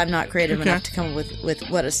 because I'm not creative enough to come up with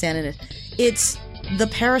what a stand is. It's the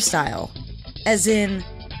peristyle. As in,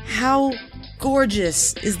 how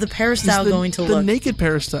gorgeous is the peristyle going to look? The naked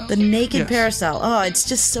peristyle. The naked peristyle. Oh, it's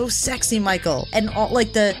just so sexy, Michael. And all,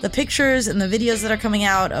 like the pictures and the videos that are coming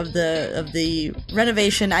out of the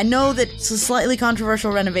renovation. I know that it's a slightly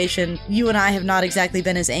controversial renovation. You and I have not exactly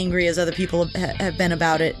been as angry as other people have been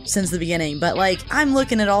about it since the beginning. But like, I'm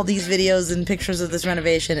looking at all these videos and pictures of this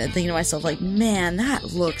renovation and thinking to myself, like, man,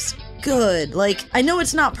 that looks good. Like, I know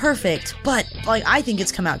it's not perfect, but like, I think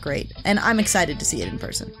it's come out great, and I'm excited to see it in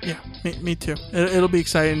person. Yeah, me too. It'll be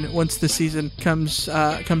exciting once the season comes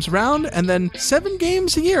around, and then 7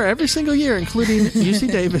 games a year, every single year, including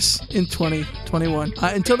UC Davis in 2021.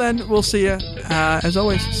 Until then, we'll see you. As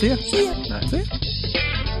always, see ya. See ya. See ya.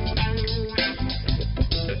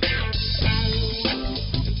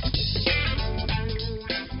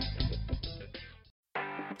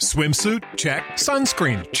 Swimsuit? Check.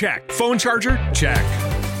 Sunscreen? Check. Phone charger? Check.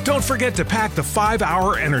 Don't forget to pack the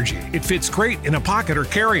 5-Hour Energy. It fits great in a pocket or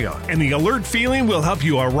carry-on, and the alert feeling will help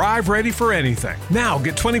you arrive ready for anything. Now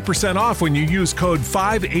get 20% off when you use code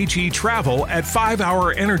 5HETRAVEL at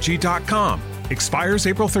 5hourenergy.com. Expires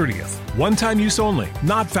April 30th. One-time use only.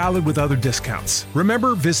 Not valid with other discounts.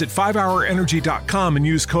 Remember, visit 5hourenergy.com and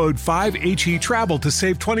use code 5HETRAVEL to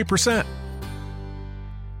save 20%.